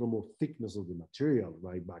creating a little more thickness of the material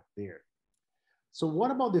right back there. So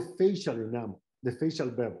what about the facial enamel, the facial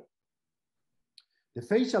bevel? The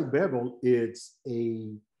facial bevel is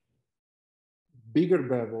a bigger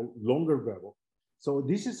bevel, longer bevel. So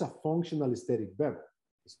this is a functional aesthetic bevel.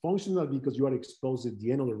 It's functional because you are exposing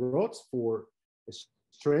the end of the rods for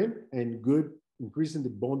strength and good increasing the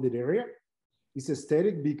bonded area. It's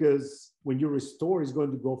aesthetic because when you restore, it's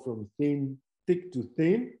going to go from thick to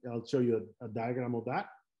thin. I'll show you a diagram of that.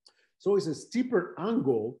 So it's a steeper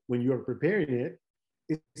angle when you are preparing it.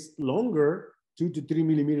 It's longer, 2 to 3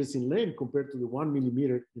 millimeters in length compared to the 1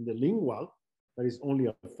 millimeter in the lingual. That is only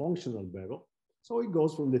a functional bevel. So it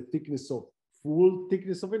goes from the thickness of full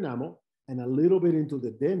thickness of enamel and a little bit into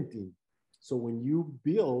the dentin. So when you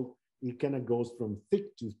build, it kind of goes from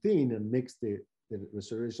thick to thin and makes the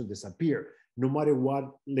restoration disappear, no matter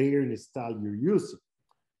what layering style you're using.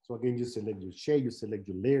 So again, you select your shade, you select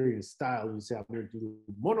your layering style, you say, I'm going to do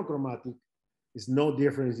monochromatic. It's no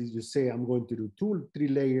difference if you say, I'm going to do 2, 3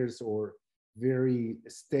 layers or very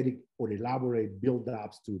aesthetic or elaborate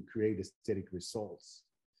build-ups to create aesthetic results.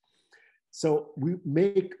 So we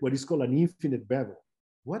make what is called an infinite bevel.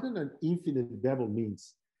 What an infinite bevel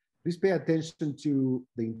means, please pay attention to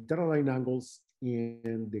the internal line angles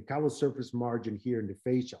and the cavus surface margin here in the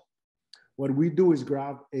facial. What we do is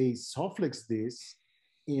grab a Soflex disc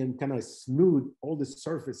and kind of smooth all the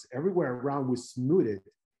surface everywhere around. We smooth it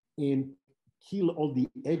and kill all the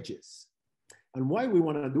edges. And why we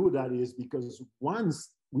want to do that is because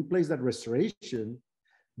once we place that restoration,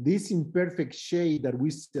 this imperfect shade that we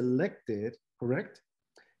selected, correct?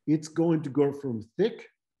 It's going to go from thick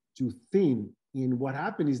to thin. And what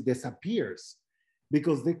happens is disappears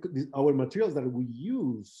because our materials that we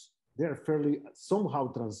use, they're fairly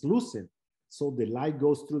somehow translucent. So the light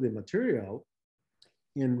goes through the material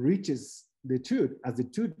and reaches the tooth. As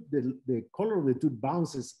the color of the tooth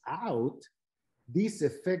bounces out, this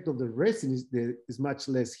effect of the resin is much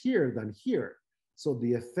less here than here. So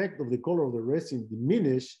the effect of the color of the resin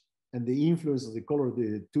diminishes and the influence of the color of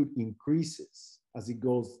the tooth increases as it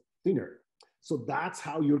goes thinner. So that's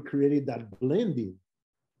how you're creating that blending,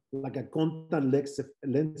 like a contact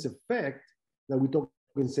lens effect that we talk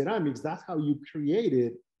in ceramics, that's how you create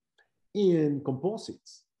it in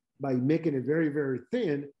composites by making it very, very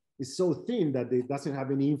thin. It's so thin that it doesn't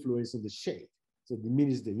have any influence on the shape. So it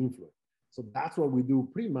diminishes the influence. So that's what we do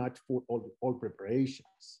pretty much for all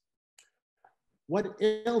preparations. What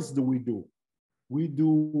else do? We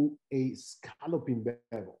do a scalloping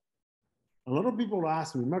bevel. A lot of people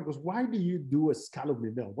ask me, Marcos, why do you do a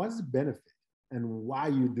scalloping bevel? What's the benefit and why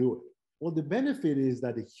you do it? Well, the benefit is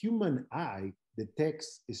that the human eye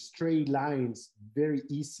detects straight lines very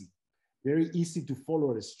easy to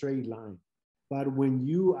follow a straight line. But when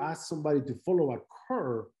you ask somebody to follow a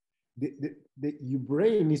curve, your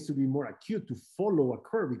brain needs to be more acute to follow a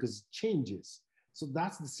curve because it changes. So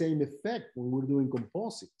that's the same effect when we're doing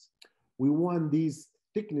composites. We want this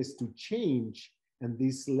thickness to change and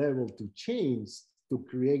this level to change to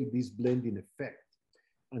create this blending effect.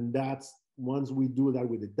 And that's, once we do that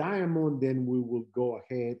with the diamond, then we will go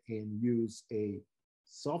ahead and use a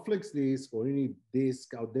Softflex disc or any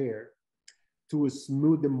disc out there to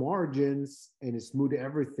smooth the margins and smooth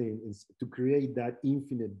everything to create that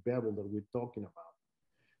infinite bevel that we're talking about.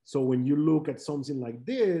 So when you look at something like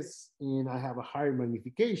this, and I have a higher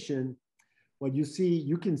magnification, what you see,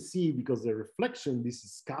 you can see because the reflection, this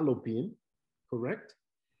is scalloping, correct?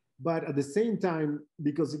 But at the same time,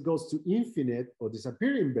 because it goes to infinite or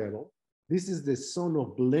disappearing bevel, this is the zone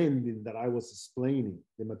of blending that I was explaining.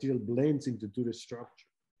 The material blends into the structure.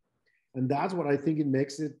 And that's what I think it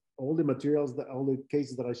makes it, all the materials, all the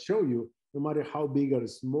cases that I show you, no matter how big or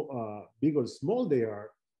small they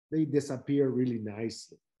are, they disappear really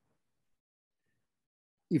nicely.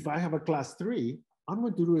 If I have a class 3, I'm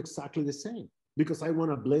going to do exactly the same because I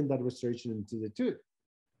want to blend that restoration into the tooth.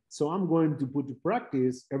 So I'm going to put to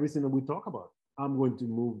practice everything that we talk about. I'm going to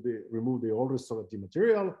remove the old restorative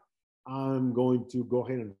material. I'm going to go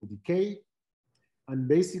ahead and decay. And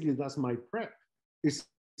basically that's my prep. It's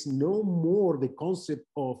no more the concept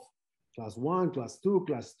of class 1, class 2,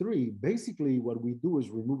 class 3. Basically what we do is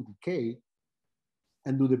remove decay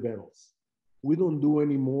and do the bevels. We don't do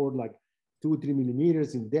any more like 2 or 3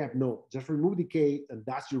 millimeters in depth. No, just remove decay and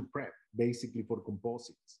that's your prep basically for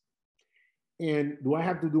composites. And do I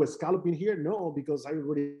have to do a scalloping here? No, because I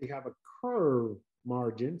already have a curve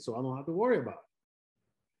margin, so I don't have to worry about it.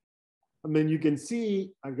 And then you can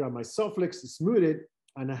see I got my Softflex smoothed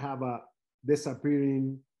and I have a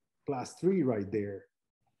disappearing class 3 right there.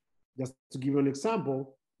 Just to give you an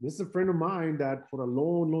example, this is a friend of mine that for a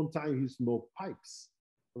long, long time, he smoked pipes,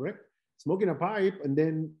 correct? Smoking a pipe, and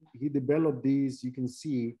then he developed these, you can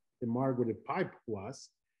see the mark where the pipe was.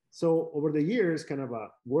 So over the years, kind of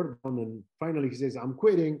worked on, and finally he says, I'm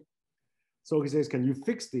quitting. So he says, can you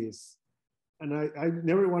fix this? And I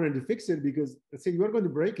never wanted to fix it because I said, you are going to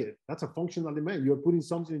break it. That's a functional element. You're putting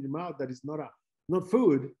something in your mouth that is not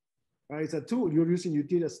food, right? It's a tool. You're using your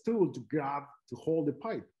teeth as a tool to grab, to hold the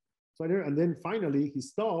pipe. So and then finally he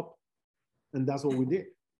stopped, and that's what we did.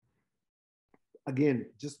 Again,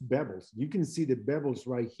 just bevels. You can see the bevels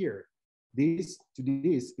right here. This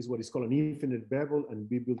is what is called an infinite bevel, and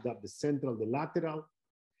we built up the central, the lateral.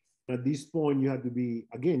 At this point, you have to be,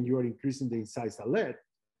 again, you are increasing the incisal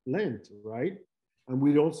length, right? And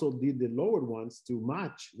we also did the lower ones to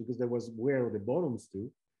match because there was wear on the bottoms too.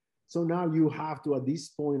 So now you have to, at this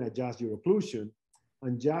point, adjust your occlusion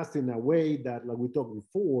and just in a way that, like we talked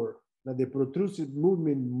before, that the protrusive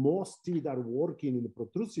movement, most teeth are working in the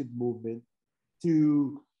protrusive movement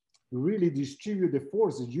to really distribute the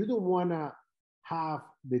forces. You don't want to have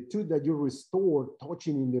the tooth that you restore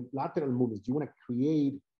touching in the lateral movements. You want to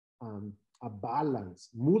create a balance.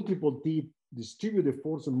 Multiple teeth, distribute the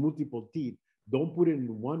force on multiple teeth. Don't put it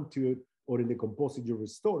in one tooth or in the composite you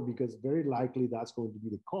restore because very likely that's going to be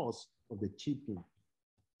the cause of the chipping.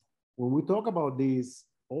 When we talk about this,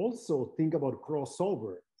 also think about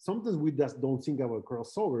crossover. Sometimes we just don't think about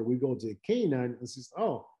crossover. We go to the canine and says,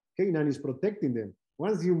 oh, canine is protecting them.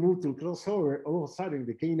 Once you move to crossover, all of a sudden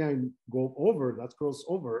the canine go over, that's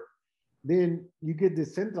crossover, then you get the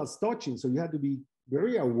central touching. So you have to be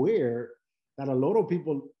very aware that a lot of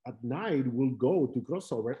people at night will go to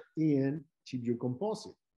crossover and chip your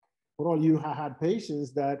composite. For all you have had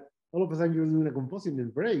patients that all of a sudden you're doing a composite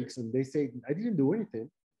and breaks and they say, I didn't do anything.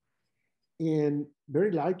 And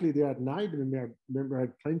very likely they're at night and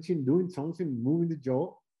they're clenching, doing something, moving the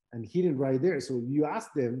jaw and hitting right there. So you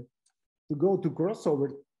ask them to go to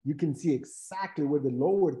crossover, you can see exactly where the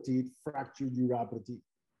lower teeth fractured your upper teeth.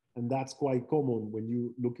 And that's quite common when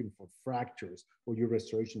you're looking for fractures or your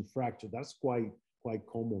restoration fracture. That's quite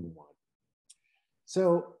common one.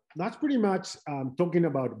 So that's pretty much talking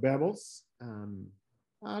about bevels.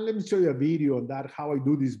 Let me show you a video on that, how I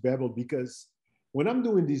do this bevel, because when I'm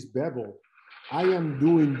doing this bevel, I am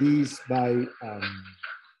doing this by I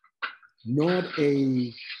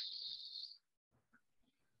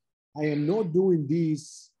am not doing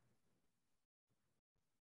this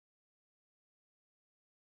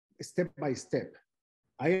step by step.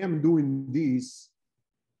 I am doing this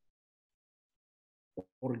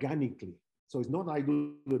organically. So it's not I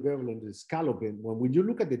do the bevel and the scalloping. When you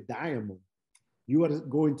look at the diamond, you are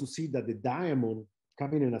going to see that the diamond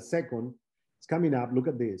coming in a second, it's coming up. Look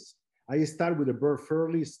at this. I start with the burr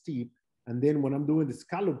fairly steep. And then when I'm doing the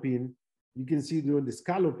scalloping, you can see doing the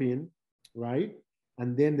scalloping, right?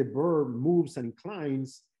 And then the burr moves and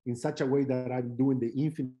inclines in such a way that I'm doing the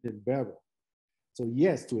infinite bevel. So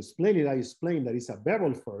yes, to explain it, I explained that it's a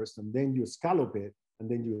bevel first, and then you scallop it, and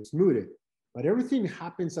then you smooth it. But everything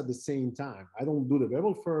happens at the same time. I don't do the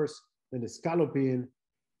bevel first, then the scalloping,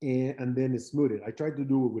 and then smooth it. I try to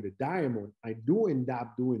do it with a diamond. I do end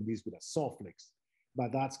up doing this with a Soflex,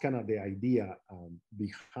 but that's kind of the idea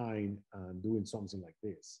behind doing something like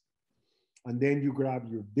this. And then you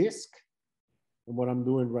grab your disc, and what I'm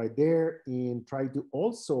doing right there, and try to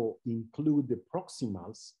also include the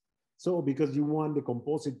proximals. So because you want the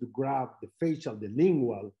composite to grab the facial, the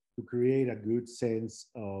lingual, to create a good sense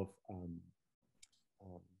of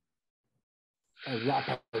a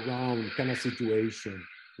wrap around kind of situation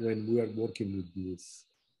when we are working with this.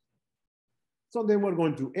 So then we're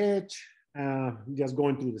going to etch, just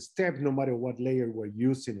going through the steps, no matter what layer we're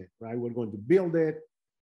using it, right? We're going to build it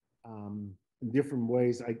in different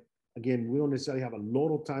ways. Again, we don't necessarily have a lot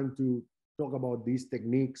of time to talk about these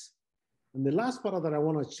techniques. And the last part that I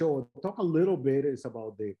want to talk a little bit is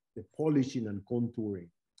about the polishing and contouring.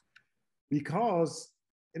 Because,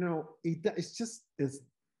 it's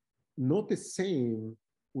not the same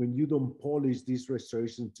when you don't polish this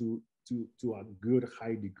restoration to a good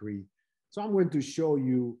high degree. So I'm going to show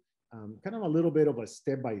you kind of a little bit of a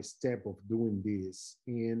step-by-step of doing this.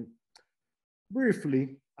 And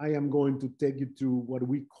briefly, I am going to take you through what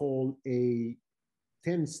we call 10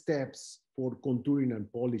 steps for contouring and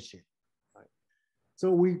polishing. Right?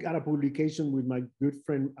 So we got a publication with my good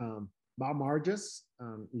friend, Vargas.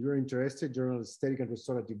 If you're interested, Journal of Aesthetic and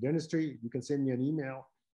Restorative Dentistry, you can send me an email.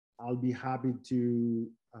 I'll be happy to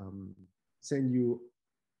send you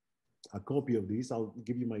a copy of this. I'll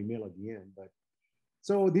give you my email at the end. But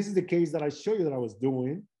so this is the case that I show you that I was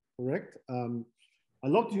doing, correct? I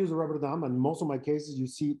love to use a rubber dam, and most of my cases you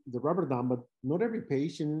see the rubber dam, but not every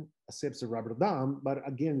patient accepts a rubber dam. But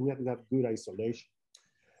again, we have to have good isolation.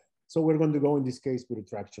 So we're going to go in this case with a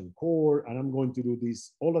traction cord, and I'm going to do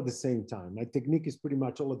this all at the same time. My technique is pretty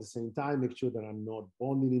much all at the same time. Make sure that I'm not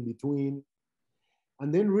bonding in between.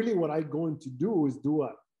 And then really what I'm going to do is do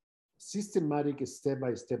a systematic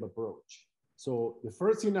step-by-step approach. So the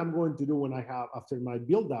first thing I'm going to do when I have, after my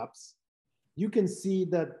build-ups, you can see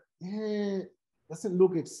that doesn't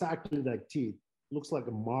look exactly like teeth. Looks like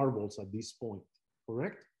marbles at this point,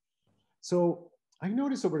 correct? So I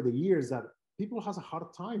noticed over the years that people have a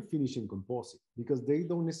hard time finishing composite because they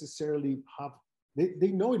don't necessarily have,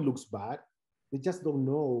 they know it looks bad, they just don't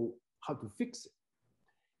know how to fix it.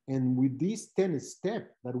 And with these 10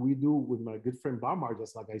 steps that we do with my good friend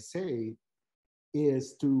Vargas, like I say,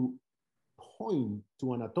 is to point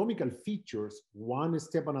to anatomical features one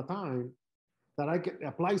step at a time that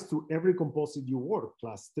applies to every composite you work,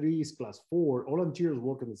 class 3s, class 4, all anteriors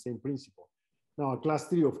work on the same principle. Now, at class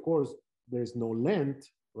 3, of course, there's no length,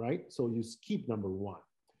 right? So you skip number 1.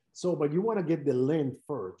 So, but you want to get the length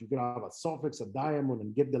first. You can have a suffix, a diamond,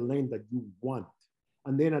 and get the length that you want.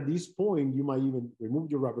 And then at this point, you might even remove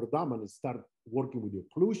your rubber dam and start working with your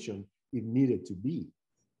occlusion if needed to be.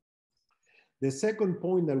 The second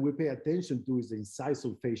point that we pay attention to is the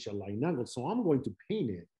incisal facial line angle. So I'm going to paint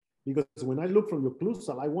it because when I look from the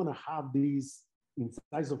occlusal, I want to have these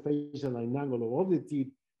incisal facial line angle of all the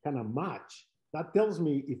teeth kind of match. That tells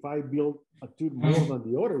me if I build a tooth more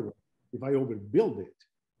than the other one, if I overbuild it.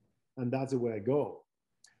 And that's the way I go.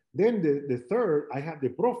 Then the third, I have the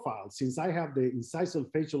profile. Since I have the incisal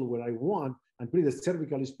facial where I want, and pretty the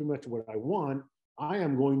cervical is pretty much where I want, I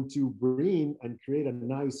am going to bring and create a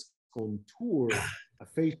nice contour, a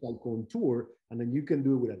facial contour, and then you can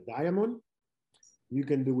do it with a diamond, you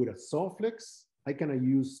can do it with a Soflex. I can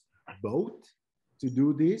use both to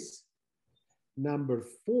do this. Number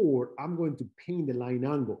 4, I'm going to paint the line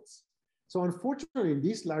angles. So unfortunately, in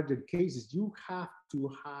these larger cases, you have to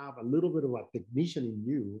have a little bit of a technician in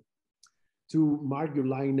you to mark your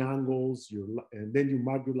line angles, and then you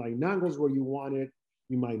mark your line angles where you want it.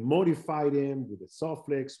 You might modify them with a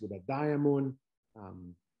Soflex, with a diamond.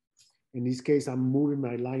 In this case, I'm moving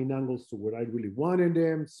my line angles to where I really wanted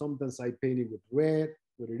them. Sometimes I paint it with red,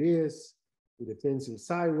 what it is. with the pencil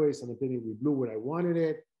sideways and painting with blue where I wanted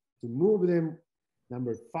it. To move them,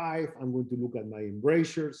 number 5, I'm going to look at my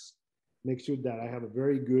embrasures, make sure that I have a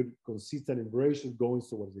very good consistent embrasure going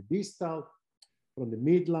towards the distal from the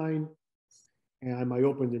midline. And I might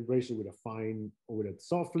open the embrasure with a fine or with a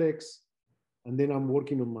soft flex. And then I'm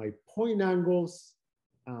working on my point angles.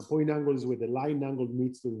 Point angle is where the line angle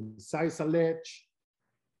meets the incisor ledge.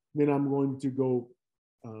 Then I'm going to go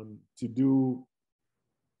to do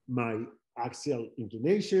my axial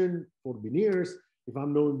inclination for veneers. If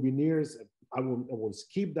I'm doing veneers, I will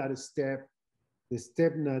skip that step. The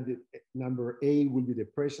step number 8 will be the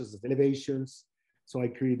pressures, the elevations. So I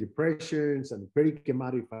create depressions and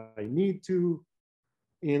perichematic if I need to.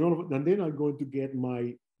 And then I'm going to get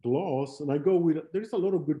my gloss, and I go with, there's a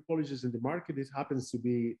lot of good polishes in the market. This happens to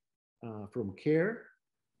be from Care.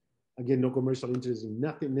 Again, no commercial interest in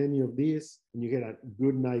nothing, any of this, and you get a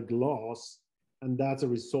good night gloss, and that's a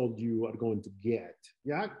result you are going to get.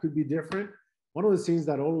 Yeah, it could be different. One of the things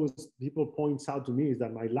that always people points out to me is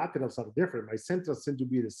that my laterals are different. My centrals tend to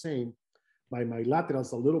be the same, my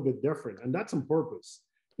laterals a little bit different, and that's on purpose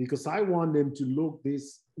because I want them to look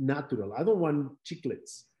this natural. I don't want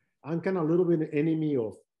chiclets. I'm kind of a little bit an enemy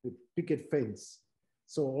of the picket fence.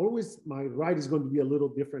 So always my right is going to be a little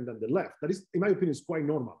different than the left. That is, in my opinion, is quite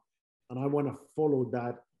normal. And I want to follow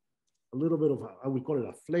that a little bit of, I would call it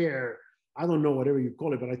a flair. I don't know, whatever you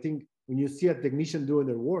call it, but I think when you see a technician doing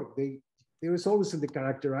their work, there is always something to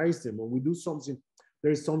characterize them. When we do something,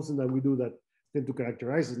 there is something that we do that tend to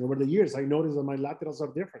characterize it. And over the years, I noticed that my laterals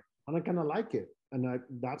are different and I kind of like it. And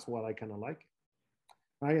that's what I kind of like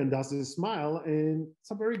it. Right? And that's the smile. And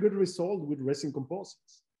it's a very good result with resin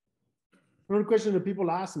composites. Another question that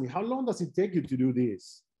people ask me, how long does it take you to do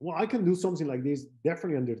this? Well, I can do something like this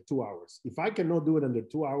definitely under 2 hours. If I cannot do it under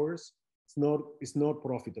 2 hours, it's not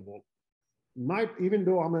profitable. Even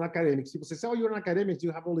though I'm an academic, people say, oh, you're an academic,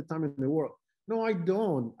 you have all the time in the world. No, I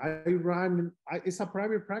don't. It's a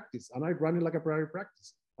private practice, and I run it like a private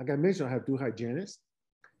practice. Like I mentioned, I have 2 hygienists.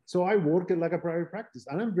 So I work it like a private practice,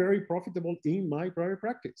 and I'm very profitable in my private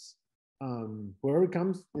practice. Whoever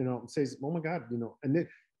comes, says, oh my God, and then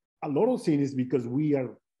a lot of things is because we are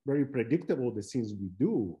very predictable, the things we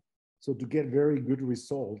do. So to get very good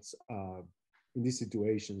results in these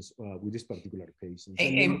situations with this particular patient.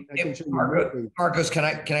 Marcos, can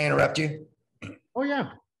I interrupt you? Oh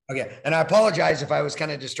yeah. Okay, and I apologize if I was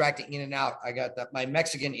kind of distracting in and out. I got that my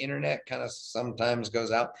Mexican internet kind of sometimes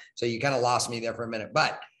goes out, so you kind of lost me there for a minute.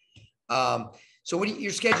 But so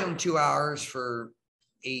you're scheduling 2 hours for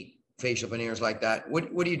 8 facial veneers like that.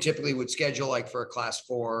 What do you typically would schedule like for a class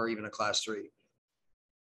 4 or even a class 3?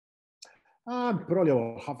 Probably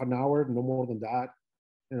about half an hour, no more than that.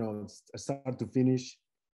 Start to finish.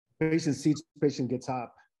 Patient sits, patient gets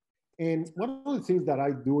up. And one of the things that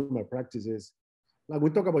I do in my practice is, like we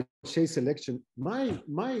talk about shade selection, my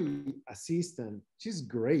assistant, she's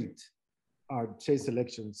great at shade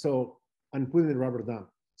selection. So, and putting the rubber down.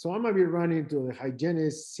 So I might be running to the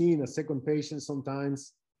hygienist, seeing a second patient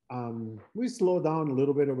sometimes. We slow down a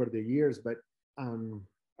little bit over the years, but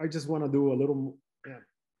I just want to do a little,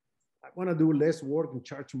 I want to do less work and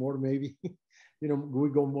charge more maybe. We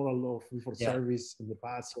go more a lot for service in the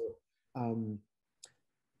past. So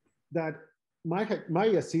that my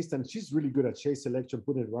assistant, she's really good at shade selection,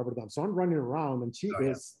 putting the rubber down. So I'm running around and she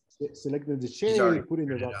is selecting the shade, putting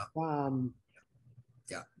the rubber down.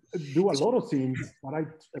 Yeah. Do a lot of things that I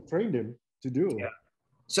trained them to do. Yeah.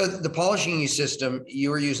 So the polishing system, you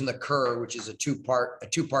were using the Kerr, which is a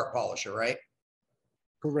two-part polisher, right?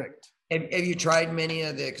 Correct. Have you tried many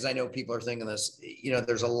of the, because I know people are thinking this,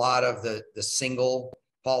 there's a lot of the single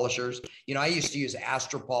polishers. I used to use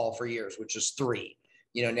Astropol for years, which is 3.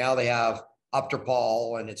 Now they have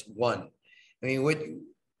Optipol and it's 1. I mean, what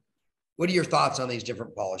are your thoughts on these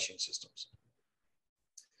different polishing systems?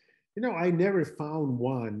 I never found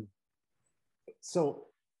one. So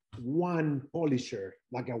one polisher,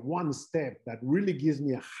 like a one step that really gives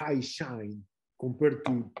me a high shine compared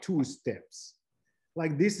to 2 steps.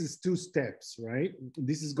 Like this is 2 steps, right?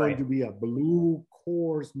 This is going to be a blue,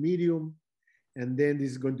 coarse, medium. And then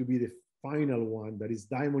this is going to be the final one that is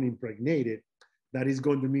diamond impregnated. That is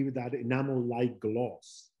going to be that enamel-like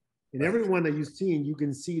gloss. And every one that you've seen, you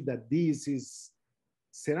can see that this is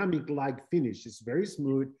ceramic-like finish. It's very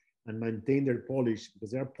smooth and maintain their polish.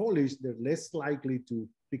 Because they're polished, they're less likely to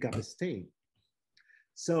pick up a stain.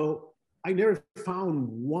 So I never found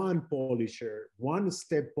one polisher, one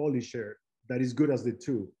step polisher that is good as the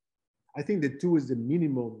 2. I think the 2 is the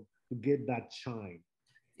minimum to get that shine.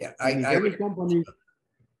 Yeah, every company.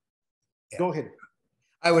 Yeah. Go ahead.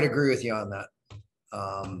 I would agree with you on that.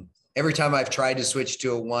 Every time I've tried to switch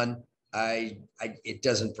to a 1, it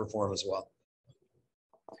doesn't perform as well.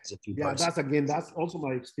 Yeah, that's also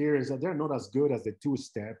my experience, that they're not as good as the 2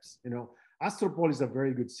 steps. You know, Astropol is a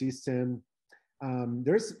very good system.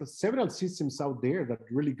 There's several systems out there that are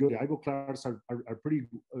really good. Ivoclars are pretty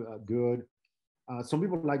good. Some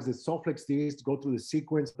people like the Soflex disc, go through the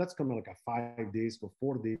sequence. That's kind of like a 5 disc or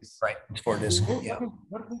 4 disc. Right, it's 4 disc. Yeah,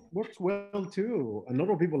 that works well too. A lot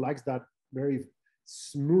of people likes that very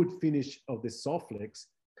smooth finish of the Soflex.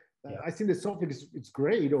 Yeah. I think the Soflex it's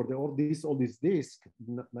great, or all these discs.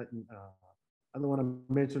 I don't want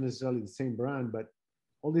to mention necessarily the same brand, but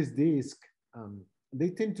all these discs, they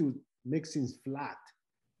tend to make things flat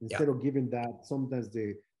instead of giving that sometimes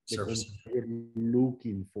the surface you're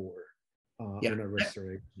looking for in a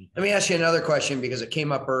restoration. Let me ask you another question, because it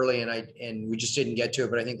came up early and we just didn't get to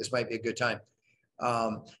it, but I think this might be a good time.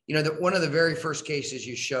 You know, one of the very first cases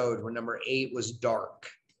you showed when number 8 was dark,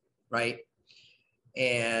 right?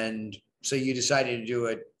 And so you decided to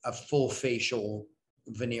do a full facial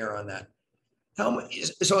veneer on that.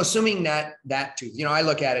 So assuming that tooth, you know, I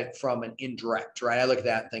look at it from an indirect, right? I look at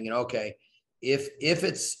that thinking, okay, if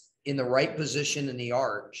it's in the right position in the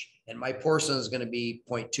arch, and my porcelain is going to be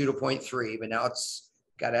 0.2 to 0.3, but now it's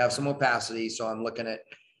got to have some opacity. So I'm looking at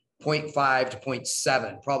 0.5 to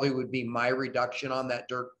 0.7 probably would be my reduction on that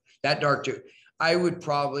dark tooth. I would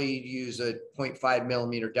probably use a 0.5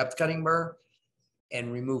 millimeter depth cutting burr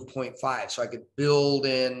and remove 0.5. So I could build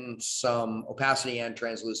in some opacity and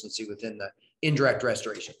translucency within the indirect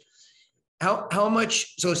restoration. How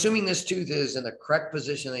much, so assuming this tooth is in the correct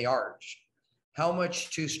position in the arch, how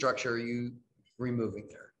much tooth structure are you removing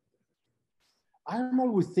there? I'm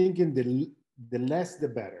always thinking the less, the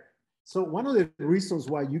better. So one of the reasons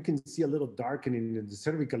why you can see a little darkening in the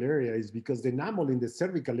cervical area is because the enamel in the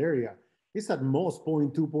cervical area is at most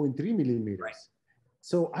 0.2, 0.3 millimeters. Right.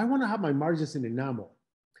 So I want to have my margins in enamel.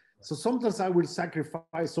 So sometimes I will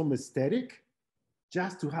sacrifice some aesthetic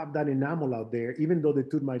just to have that enamel out there, even though the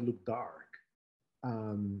tooth might look dark.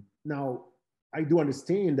 Now, I do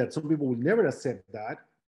understand that some people will never accept that.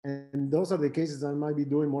 And those are the cases I might be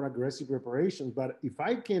doing more aggressive reparations. But if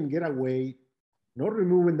I can get away, not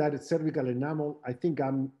removing that cervical enamel, I think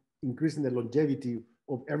I'm increasing the longevity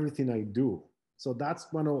of everything I do. So that's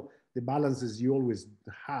one of the balances you always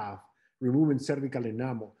have, removing cervical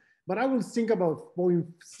enamel. But I will think about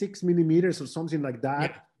 0.6 millimeters or something like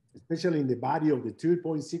that, especially in the body of the tooth,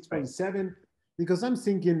 0.6, 0.7, because I'm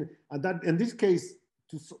thinking that in this case,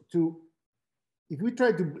 if we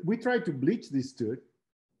try to bleach this tooth,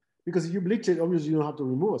 because if you bleach it, obviously you don't have to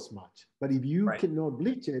remove as much. But if you cannot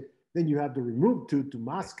bleach it, then you have to remove tooth to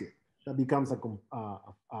mask it. That becomes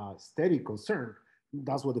a steady concern.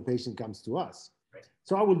 That's what the patient comes to us. Right.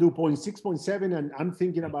 So I will do 0.6, 0.7, and I'm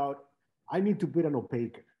thinking about, I need to put an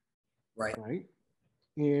opaquer. Right.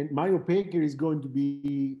 And my opaquer is going to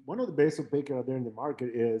be, one of the best opaquer out there in the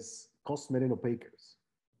market is Cosmetic opaquers.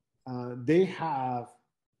 They have,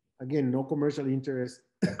 again, no commercial interest.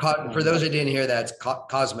 For those that didn't hear that, it's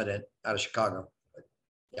Cosmetic out of Chicago.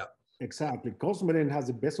 Yeah. Exactly. Cosmetic has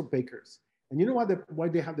the best opaquers. And you know why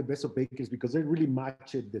they have the best opaquers? Because they really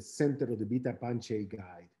match the center of the Beta Panchae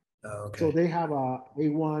guide. Oh, okay. So they have a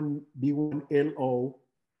A1, B1, LO.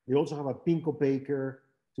 They also have a pink opaquer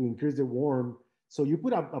to increase the warmth. So you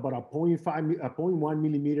put up about a 0.1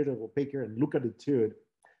 millimeter of opaquer and look at the tooth,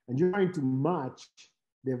 and you're trying to match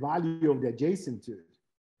the value of the adjacent tooth.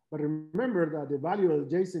 But remember that the value of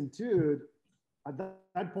the adjacent tooth at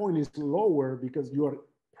that point is lower because you are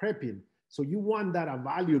prepping. So you want that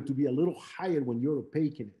value to be a little higher when you're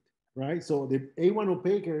opaquing it, right? So the A1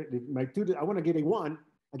 opaquer, my tooth, I want to get A1.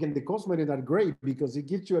 Again, the Cosmetic are great because it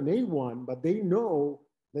gives you an A1, but they know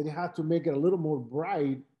that you have to make it a little more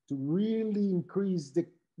bright to really increase the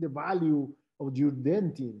value of your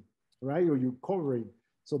dentin, right? Or your covering.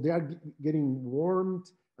 So they are getting warmth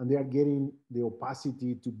and they are getting the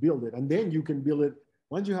opacity to build it. And then you can build it.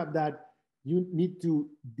 Once you have that, you need to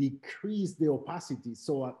decrease the opacity.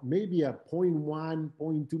 So maybe a 0.1,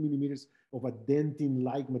 0.2 millimeters of a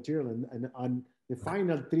dentin-like material. And on the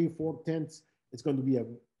final 3/4 it's going to be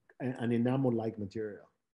an enamel-like material.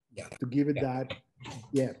 Yeah. To give it that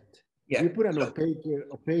depth. Yeah. You put an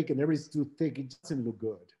opaque and everything's too thick, it doesn't look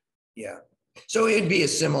good. Yeah. So it'd be a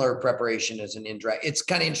similar preparation as an indirect. It's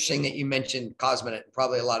kind of interesting that you mentioned Cosmetic.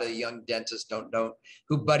 Probably a lot of the young dentists don't know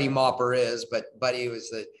who Buddy Mopper is, but Buddy was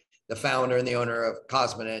the founder and the owner of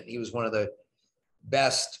Cosmetic. He was one of the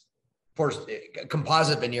best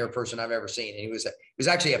composite veneer person I've ever seen. And he was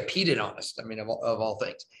actually a pedodontist, I mean, of all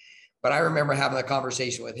things. But I remember having a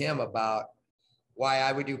conversation with him about why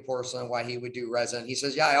I would do porcelain, why he would do resin. He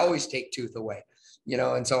says, yeah, I always take tooth away. you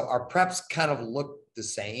know, and so our preps kind of look the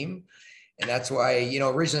same. And that's why, you know,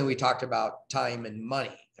 originally we talked about time and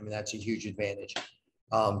money. I mean, that's a huge advantage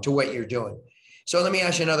to what you're doing. So let me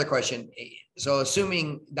ask you another question. So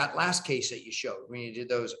assuming that last case that you showed, when you did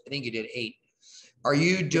those, I think you did 8, are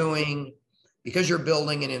you doing, because you're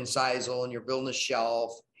building an incisal and you're building a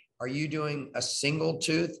shelf, are you doing a single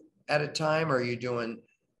tooth at a time? Or are you doing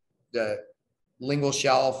the lingual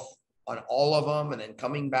shelf on all of them and then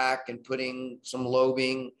coming back and putting some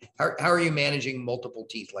lobing? How are you managing multiple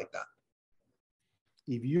teeth like that?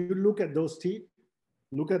 If you look at those teeth,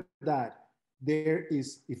 look at that. There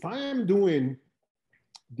is, if I am doing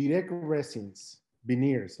direct resins,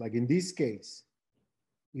 veneers, like in this case,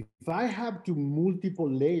 if I have to multiple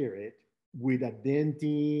layer it with a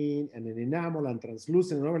dentin and an enamel and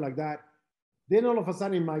translucent and all like that, then all of a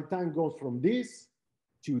sudden my time goes from this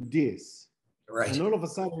to this. Right. And all of a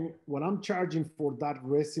sudden, what I'm charging for that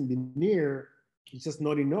resin veneer is just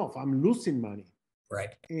not enough. I'm losing money.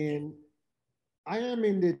 Right. And I am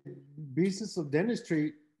in the business of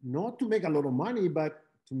dentistry, not to make a lot of money, but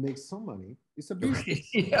to make some money. It's a business.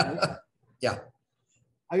 Yeah. Right? Yeah.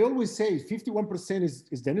 I always say 51%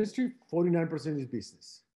 is dentistry, 49% is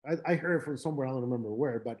business. I heard from somewhere, I don't remember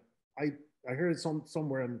where, but I heard it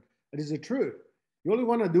somewhere, and it is the truth. You only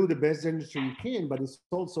want to do the best dentistry you can, but it's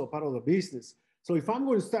also a part of the business. So if I'm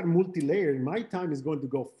going to start multi-layering, my time is going to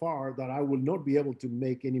go far that I will not be able to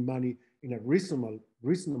make any money in a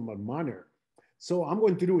reasonable manner. So I'm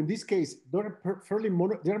going to do, in this case, they're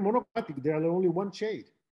they're monochromatic. They're only one shade.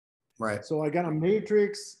 Right. So I got a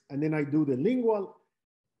matrix, and then I do the lingual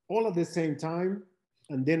all at the same time,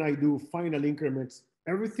 and then I do final increments.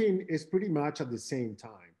 Everything is pretty much at the same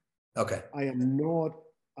time. Okay. I am not,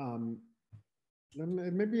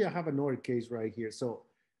 maybe I have another case right here. So,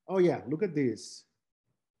 oh yeah, look at this.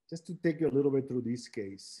 Just to take you a little bit through this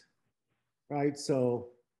case, right? So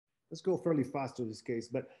let's go fairly fast through this case.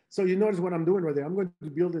 But so you notice what I'm doing right there. I'm going to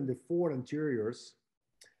build in the 4 anteriors.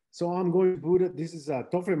 So I'm going to put it, this is a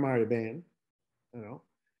Toffler-Meyers band, you know,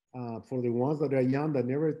 for the ones that are young that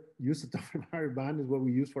never use a Toffler-Meyers band is what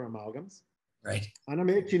we use for amalgams. Right. And I'm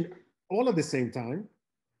etching all at the same time,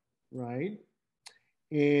 right?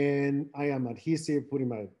 And I am adhesive, putting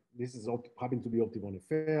my, this is happen to be Optimum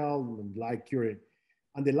FL and light curing.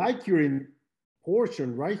 And the light curing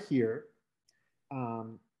portion right here,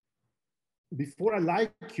 before I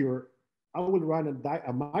light cure, I will run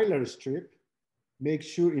a mylar strip, make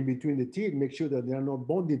sure in between the teeth, make sure that they are not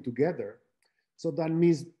bonding together. So that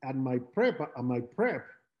means at my prep,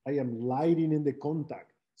 I am lighting in the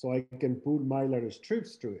contact so I can put mylar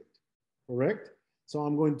strips through it, correct? So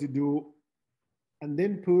I'm going to do, and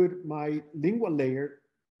then put my lingual layer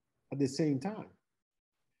at the same time.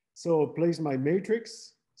 So place my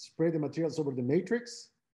matrix, spread the materials over the matrix,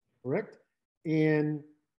 correct? And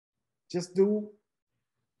just do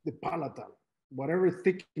the palatal, whatever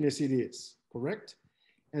thickness it is, correct?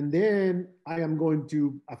 And then I am going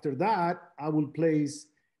to, after that, I will place,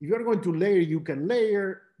 if you're going to layer, you can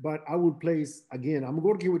layer, but I will place, again, I'm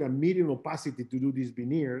working with a medium opacity to do these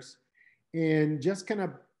veneers and just kind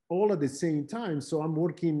of all at the same time. So I'm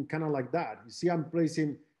working kind of like that. You see, I'm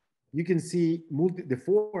placing, you can see the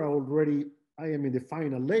 4 already, I am in the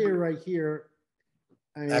final layer right here.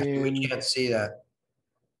 And actually, we can't see that.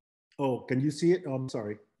 Oh, can you see it? Oh, I'm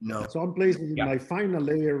sorry. No. So I'm placing my final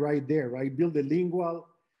layer right there, right? Build the lingual.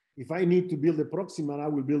 If I need to build the proximal, I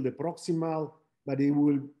will build the proximal, but it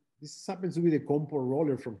will, this happens to be the compo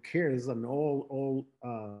roller from Cares and all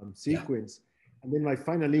sequence. And then my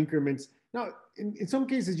final increments. Now, in some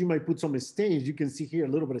cases, you might put some stains. You can see here a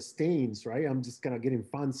little bit of stains, right? I'm just kind of getting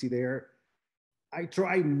fancy there. I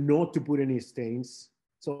try not to put any stains.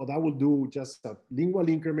 So that will do just a lingual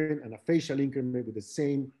increment and a facial increment with the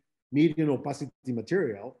same medium opacity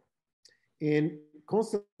material. And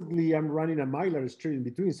constantly I'm running a mylar strip in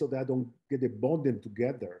between so that I don't get it bonded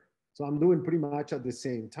together. So I'm doing pretty much at the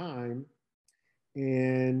same time.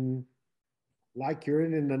 And like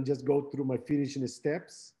curing, and then just go through my finishing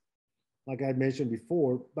steps, like I mentioned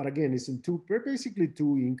before. But again, it's in basically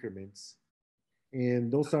 2 increments. And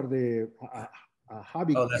those are the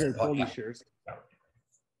hobby care polishers.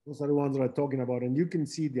 Those are the ones that I'm talking about. And you can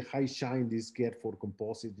see the high shine this get for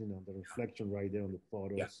composite, you know, the reflection right there on the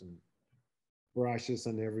photos and brushes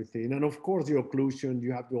and everything. And of course, your occlusion,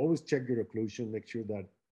 you have to always check your occlusion, make sure that,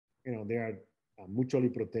 you know, they are mutually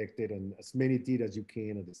protected and as many teeth as you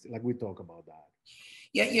can, like we talk about that.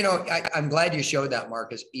 Yeah, you know, I'm glad you showed that,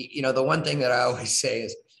 Marcus. You know, the one thing that I always say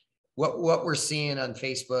is what we're seeing on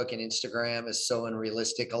Facebook and Instagram is so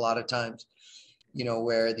unrealistic a lot of times, you know,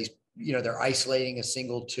 where these they're isolating a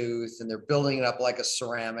single tooth and they're building it up like a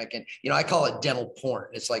ceramic. And, I call it dental porn.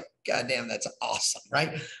 It's like, God damn, that's awesome.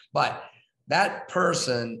 Right. But that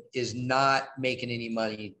person is not making any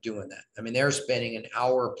money doing that. I mean, they're spending an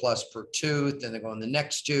hour plus per tooth, and they're going the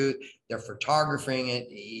next tooth, they're photographing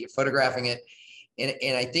it.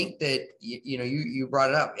 And I think that, you brought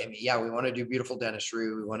it up. I mean, yeah, we want to do beautiful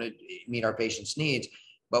dentistry. We want to meet our patients' needs,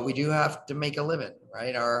 but we do have to make a living,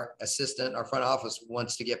 right? Our assistant, our front office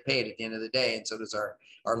wants to get paid at the end of the day. And so does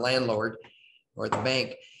our landlord or the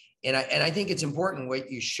bank. And I think it's important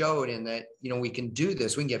what you showed in that, we can do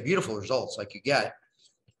this. We can get beautiful results like you get,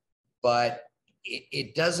 but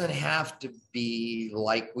it doesn't have to be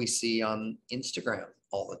like we see on Instagram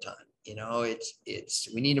all the time.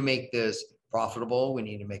 We need to make this profitable. We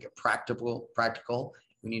need to make it practical.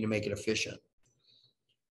 We need to make it efficient.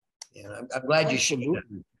 And I'm glad you shared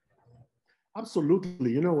that.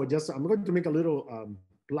 Absolutely. I'm going to make a little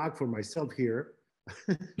plug for myself here.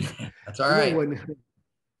 That's all right.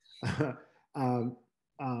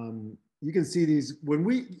 You can see these when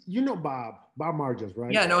Bob Margins,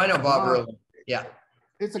 right? Yeah, no, I know Bob really. Yeah.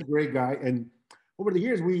 It's a great guy. And over the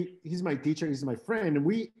years, he's my teacher, he's my friend, and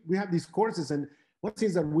we have these courses. And one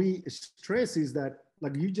thing that we stress is that,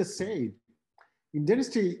 like you just said, in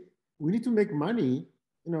dentistry, we need to make money,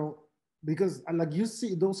 because like you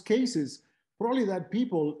see those cases, probably that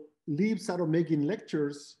people leaves out of making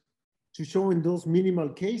lectures to showing those minimal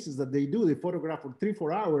cases that they do. They photograph for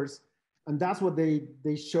 3-4 hours, and that's what they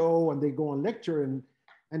show, and they go on lecture, and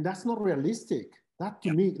that's not realistic. That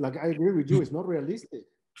to me, like I agree with you, it's not realistic.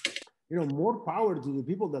 More power to the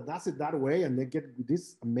people that does it that way, and they get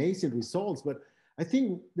these amazing results. But I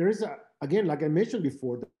think there is again, like I mentioned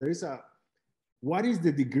before, what is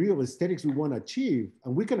the degree of aesthetics we want to achieve?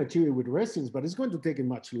 And we can achieve it with resins, but it's going to take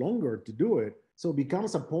much longer to do it. So it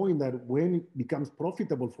becomes a point that when it becomes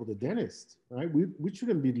profitable for the dentist, right? We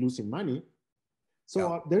shouldn't be losing money.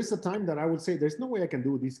 So there's a time that I would say, there's no way I can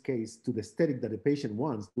do this case to the aesthetic that the patient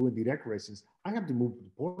wants, doing direct resins. I have to move to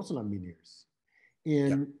porcelain veneers.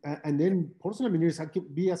 And then porcelain veneers can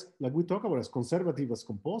be, as like we talk about, as conservative as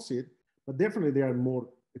composite, but definitely they are more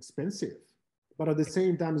expensive. But at the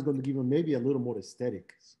same time, it's going to give them maybe a little more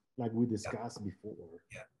aesthetics, like we discussed before.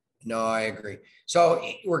 Yeah. No, I agree. So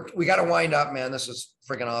we got to wind up, man. This is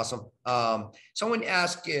freaking awesome. Someone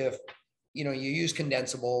asked if, you use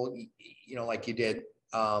condensable, like you did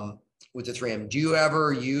with the 3M. Do you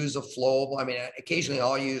ever use a flowable? I mean, occasionally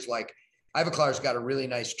I'll use I have a client who's got a really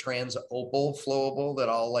nice trans opal flowable that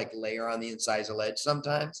I'll layer on the incisal edge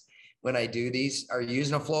sometimes when I do these. Are you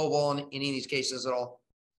using a flowable in any of these cases at all?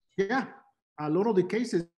 Yeah. A lot of the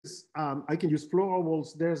cases, I can use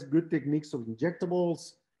flowables. There's good techniques of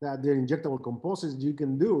injectables, that they're injectable composites you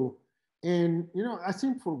can do. And, I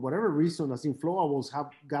think for whatever reason, I think flowables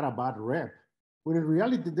have got a bad rep, when in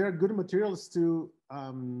reality, they're good materials to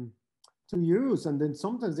use. And then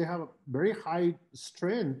sometimes they have a very high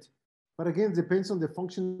strength, but again, it depends on the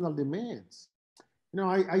functional demands.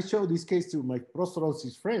 I show this case to my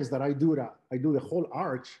prosthodontic friends that I do the whole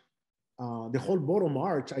arch. The whole bottom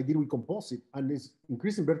arch I did with composite, and it's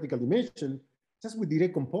increasing vertical dimension just with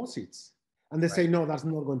direct composites. And they say, no, that's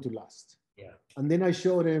not going to last. Yeah. And then I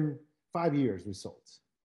show them 5 years results.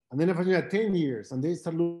 And then if I at 10 years, and they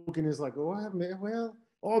start looking, it's like,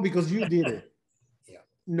 because you did it. Yeah.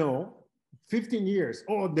 No, 15 years.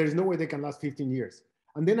 Oh, there's no way they can last 15 years.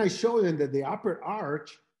 And then I show them that the upper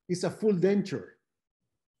arch is a full denture.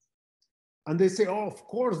 And they say, oh, of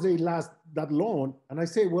course they last that long. And I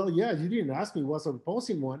say, well, yeah, you didn't ask me what's a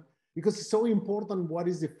opposing one, because it's so important what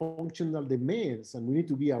is the functional demands. And we need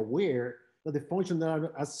to be aware that the functional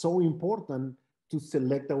are so important to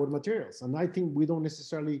select our materials. And I think we don't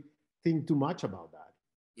necessarily think too much about that.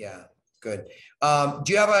 Yeah, good.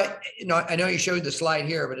 Do you have I know you showed the slide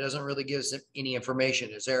here, but it doesn't really give us any information.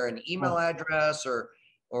 Is there an email address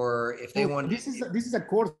or if they want? This is a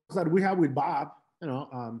course that we have with Bob,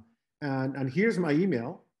 and here's my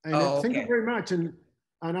email. And thank you very much. And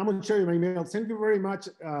I'm going to show you my email. Thank you very much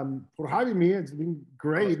for having me. It's been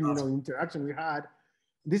great, interaction we had.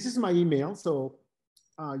 This is my email. So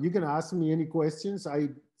you can ask me any questions.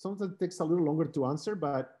 Sometimes it takes a little longer to answer,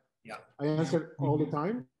 but I answer all the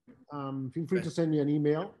time. Feel free to send me an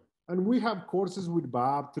email. And we have courses with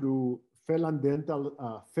Bob through Phelan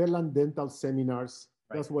Dental Seminars.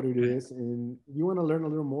 That's what it is. And if you want to learn a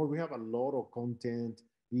little more, we have a lot of content,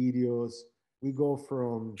 videos. We go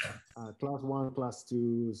from class 1, class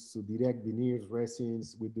 2 to direct veneers,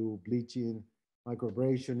 resins. We do bleaching,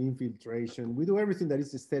 microabrasion, infiltration. We do everything that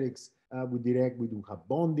is aesthetics with direct. We do have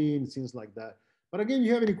bonding, things like that. But again, if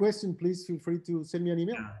you have any questions, please feel free to send me an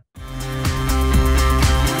email.